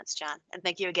those comments, John. And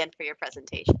thank you again for your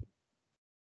presentation.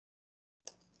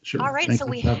 Sure. All right, Thank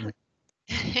so you.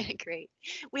 Great.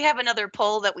 We have another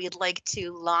poll that we'd like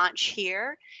to launch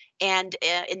here. And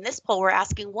in this poll, we're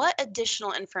asking what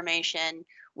additional information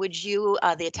would you,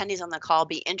 the attendees on the call,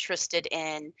 be interested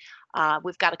in?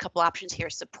 We've got a couple options here: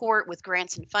 support with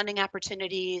grants and funding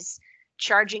opportunities,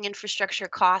 charging infrastructure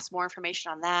costs, more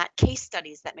information on that, case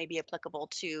studies that may be applicable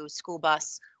to school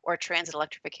bus or transit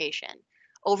electrification,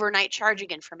 overnight charging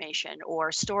information,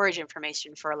 or storage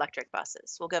information for electric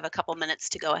buses. We'll give a couple minutes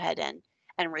to go ahead and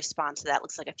respond to that.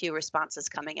 Looks like a few responses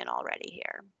coming in already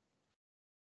here.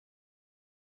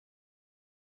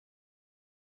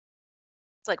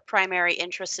 It's like primary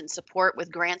interest and support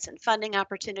with grants and funding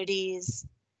opportunities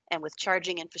and with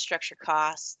charging infrastructure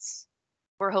costs.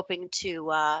 We're hoping to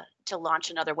launch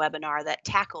another webinar that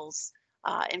tackles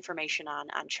information on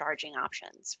charging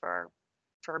options for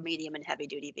medium and heavy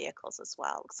duty vehicles as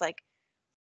well. Looks like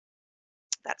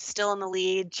that's still in the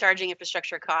lead. Charging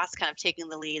infrastructure costs kind of taking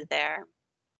the lead there.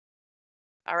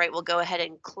 All right, we'll go ahead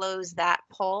and close that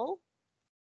poll.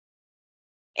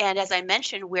 And as I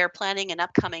mentioned, we're planning an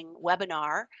upcoming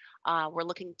webinar. We're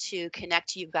looking to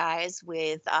connect you guys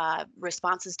with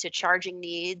responses to charging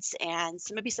needs and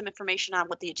maybe some information on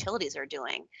what the utilities are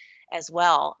doing as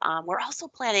well. We're also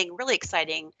planning, really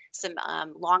exciting, some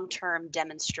long-term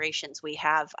demonstrations. We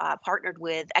have partnered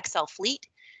with XL Fleet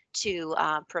to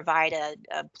provide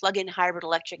a plug-in hybrid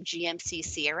electric GMC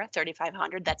Sierra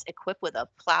 3500 that's equipped with a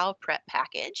plow prep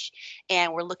package.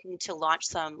 And we're looking to launch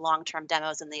some long-term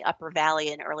demos in the Upper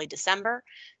Valley in early December.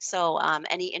 So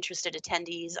any interested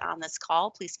attendees on this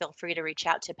call, please feel free to reach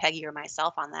out to Peggy or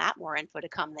myself on that. More info to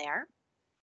come there.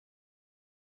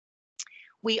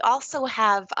 We also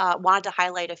have wanted to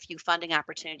highlight a few funding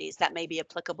opportunities that may be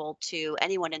applicable to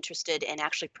anyone interested in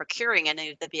actually procuring any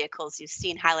of the vehicles you've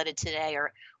seen highlighted today,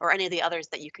 or any of the others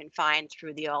that you can find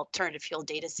through the Alternative Fuel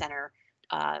Data Center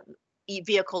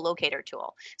vehicle locator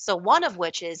tool. So one of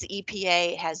which is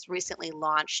EPA has recently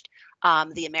launched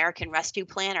the American Rescue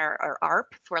Plan, or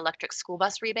ARP, for electric school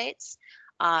bus rebates.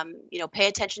 Pay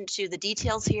attention to the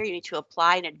details here. You need to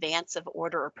apply in advance of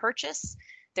order or purchase.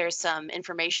 There's some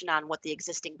information on what the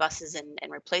existing buses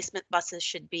and replacement buses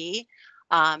should be,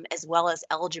 as well as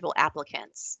eligible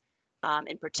applicants.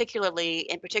 In particular,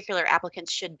 applicants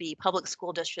should be public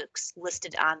school districts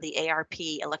listed on the ARP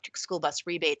electric school bus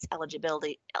rebates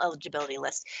eligibility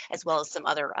list, as well as some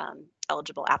other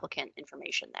eligible applicant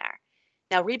information there.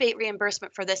 Now, rebate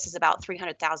reimbursement for this is about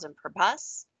 $300,000 per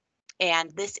bus, and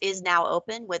this is now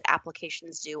open with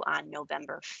applications due on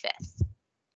November 5th.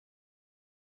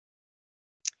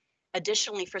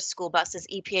 Additionally, for school buses,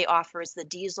 EPA offers the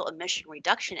Diesel Emission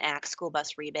Reduction Act school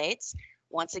bus rebates.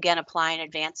 Once again, apply in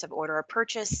advance of order or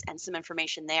purchase, and some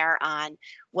information there on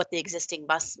what the existing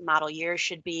bus model year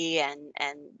should be, and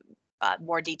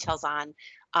more details on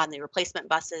the replacement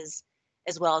buses,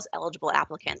 as well as eligible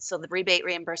applicants. So the rebate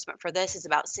reimbursement for this is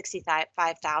about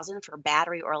 $65,000 for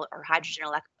battery or hydrogen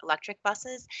electric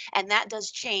buses, and that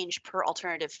does change per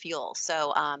alternative fuel.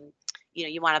 So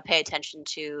you want to pay attention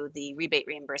to the rebate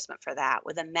reimbursement for that,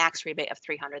 with a max rebate of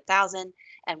 $300,000,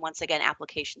 and once again,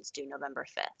 applications due November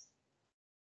 5th.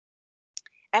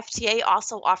 FTA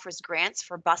also offers grants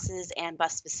for buses and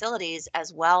bus facilities,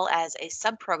 as well as a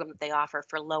sub-program that they offer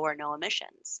for low or no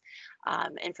emissions.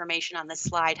 Information on this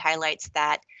slide highlights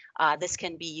that this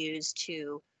can be used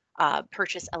to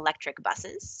purchase electric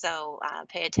buses. So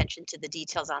pay attention to the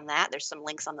details on that. There's some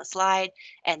links on the slide,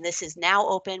 and this is now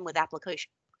open with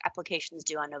applications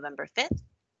due on November 5th.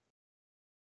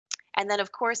 And then,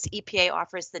 of course, EPA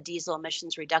offers the Diesel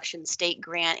Emissions Reduction State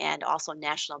Grant and also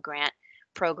National Grant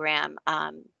Program.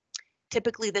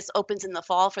 Typically, this opens in the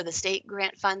fall for the state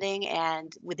grant funding,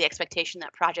 and with the expectation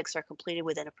that projects are completed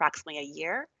within approximately a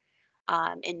year.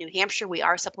 In New Hampshire, we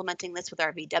are supplementing this with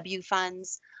our VW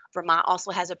funds. Vermont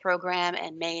also has a program,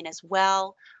 and Maine as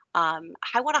well.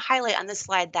 I want to highlight on this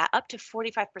slide that up to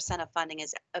 45% of funding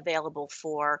is available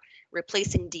for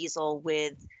replacing diesel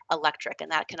with electric,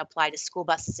 and that can apply to school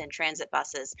buses and transit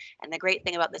buses. And the great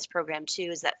thing about this program too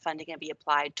is that funding can be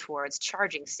applied towards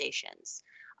charging stations.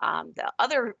 The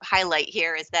other highlight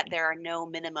here is that there are no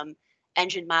minimum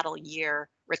engine model year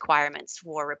requirements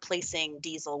for replacing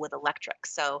diesel with electric.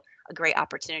 So a great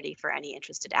opportunity for any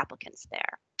interested applicants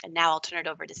there. And now I'll turn it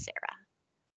over to Sarah.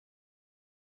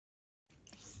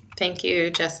 Thank you,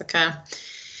 Jessica.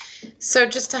 So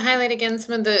just to highlight again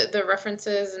some of the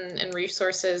references and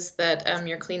resources that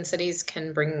your Clean Cities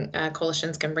can bring,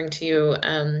 coalitions can bring to you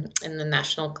in the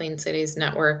National Clean Cities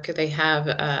Network. They have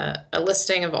a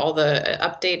listing of all the,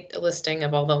 update listing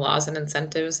of all the laws and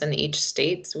incentives in each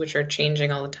state, which are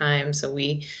changing all the time. So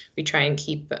we try and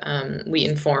keep, we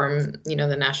inform,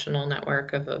 the national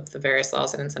network of the various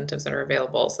laws and incentives that are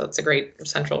available. So it's a great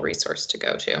central resource to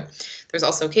go to. There's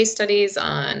also case studies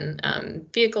on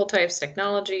vehicle types,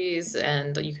 technologies,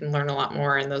 and you can learn a lot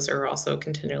more, and those are also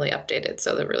continually updated.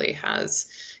 So that really has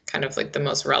kind of like the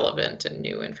most relevant and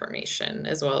new information,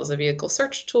 as well as a vehicle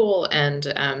search tool and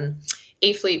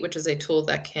A-Fleet, which is a tool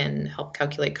that can help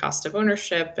calculate cost of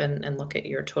ownership and look at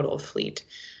your total fleet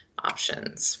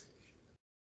options.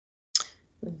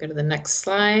 We'll go to the next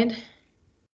slide.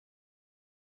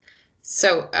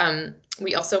 So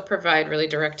we also provide really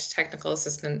direct technical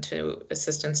assistance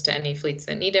to any fleets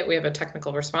that need it. We have a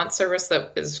technical response service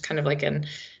that is kind of like an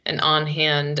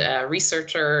on-hand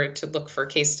researcher to look for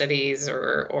case studies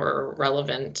or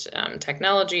relevant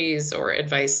technologies or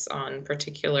advice on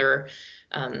particular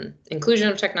inclusion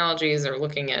of technologies, or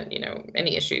looking at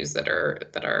any issues that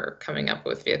are coming up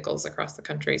with vehicles across the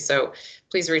country. So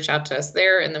please reach out to us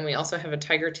there. And then we also have a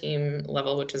Tiger Team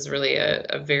level, which is really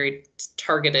a very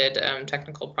targeted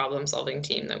technical problem solving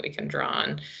team that we can draw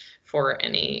on for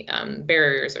any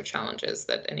barriers or challenges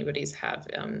that anybody's have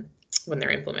when they're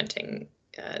implementing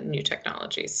new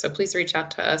technologies. So please reach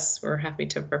out to us. We're happy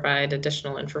to provide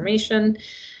additional information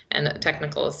and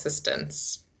technical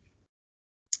assistance.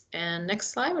 And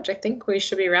next slide, which I think we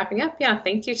should be wrapping up. Yeah,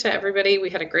 thank you to everybody. We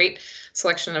had a great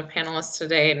selection of panelists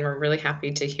today, and we're really happy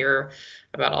to hear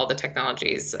about all the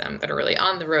technologies that are really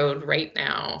on the road right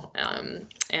now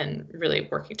and really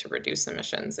working to reduce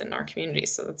emissions in our community.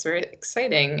 So that's very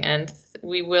exciting. And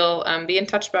we will be in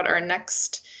touch about our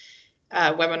next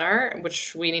webinar,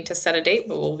 which we need to set a date,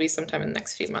 but will be sometime in the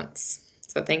next few months.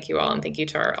 So thank you all, and thank you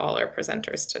to all our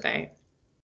presenters today.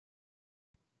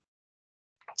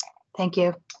 Thank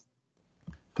you.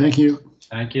 Thank you.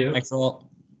 Thank you. Thanks a lot.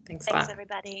 Thanks Thanks,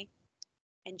 everybody.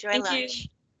 Enjoy lunch.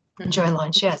 Enjoy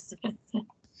lunch, yes.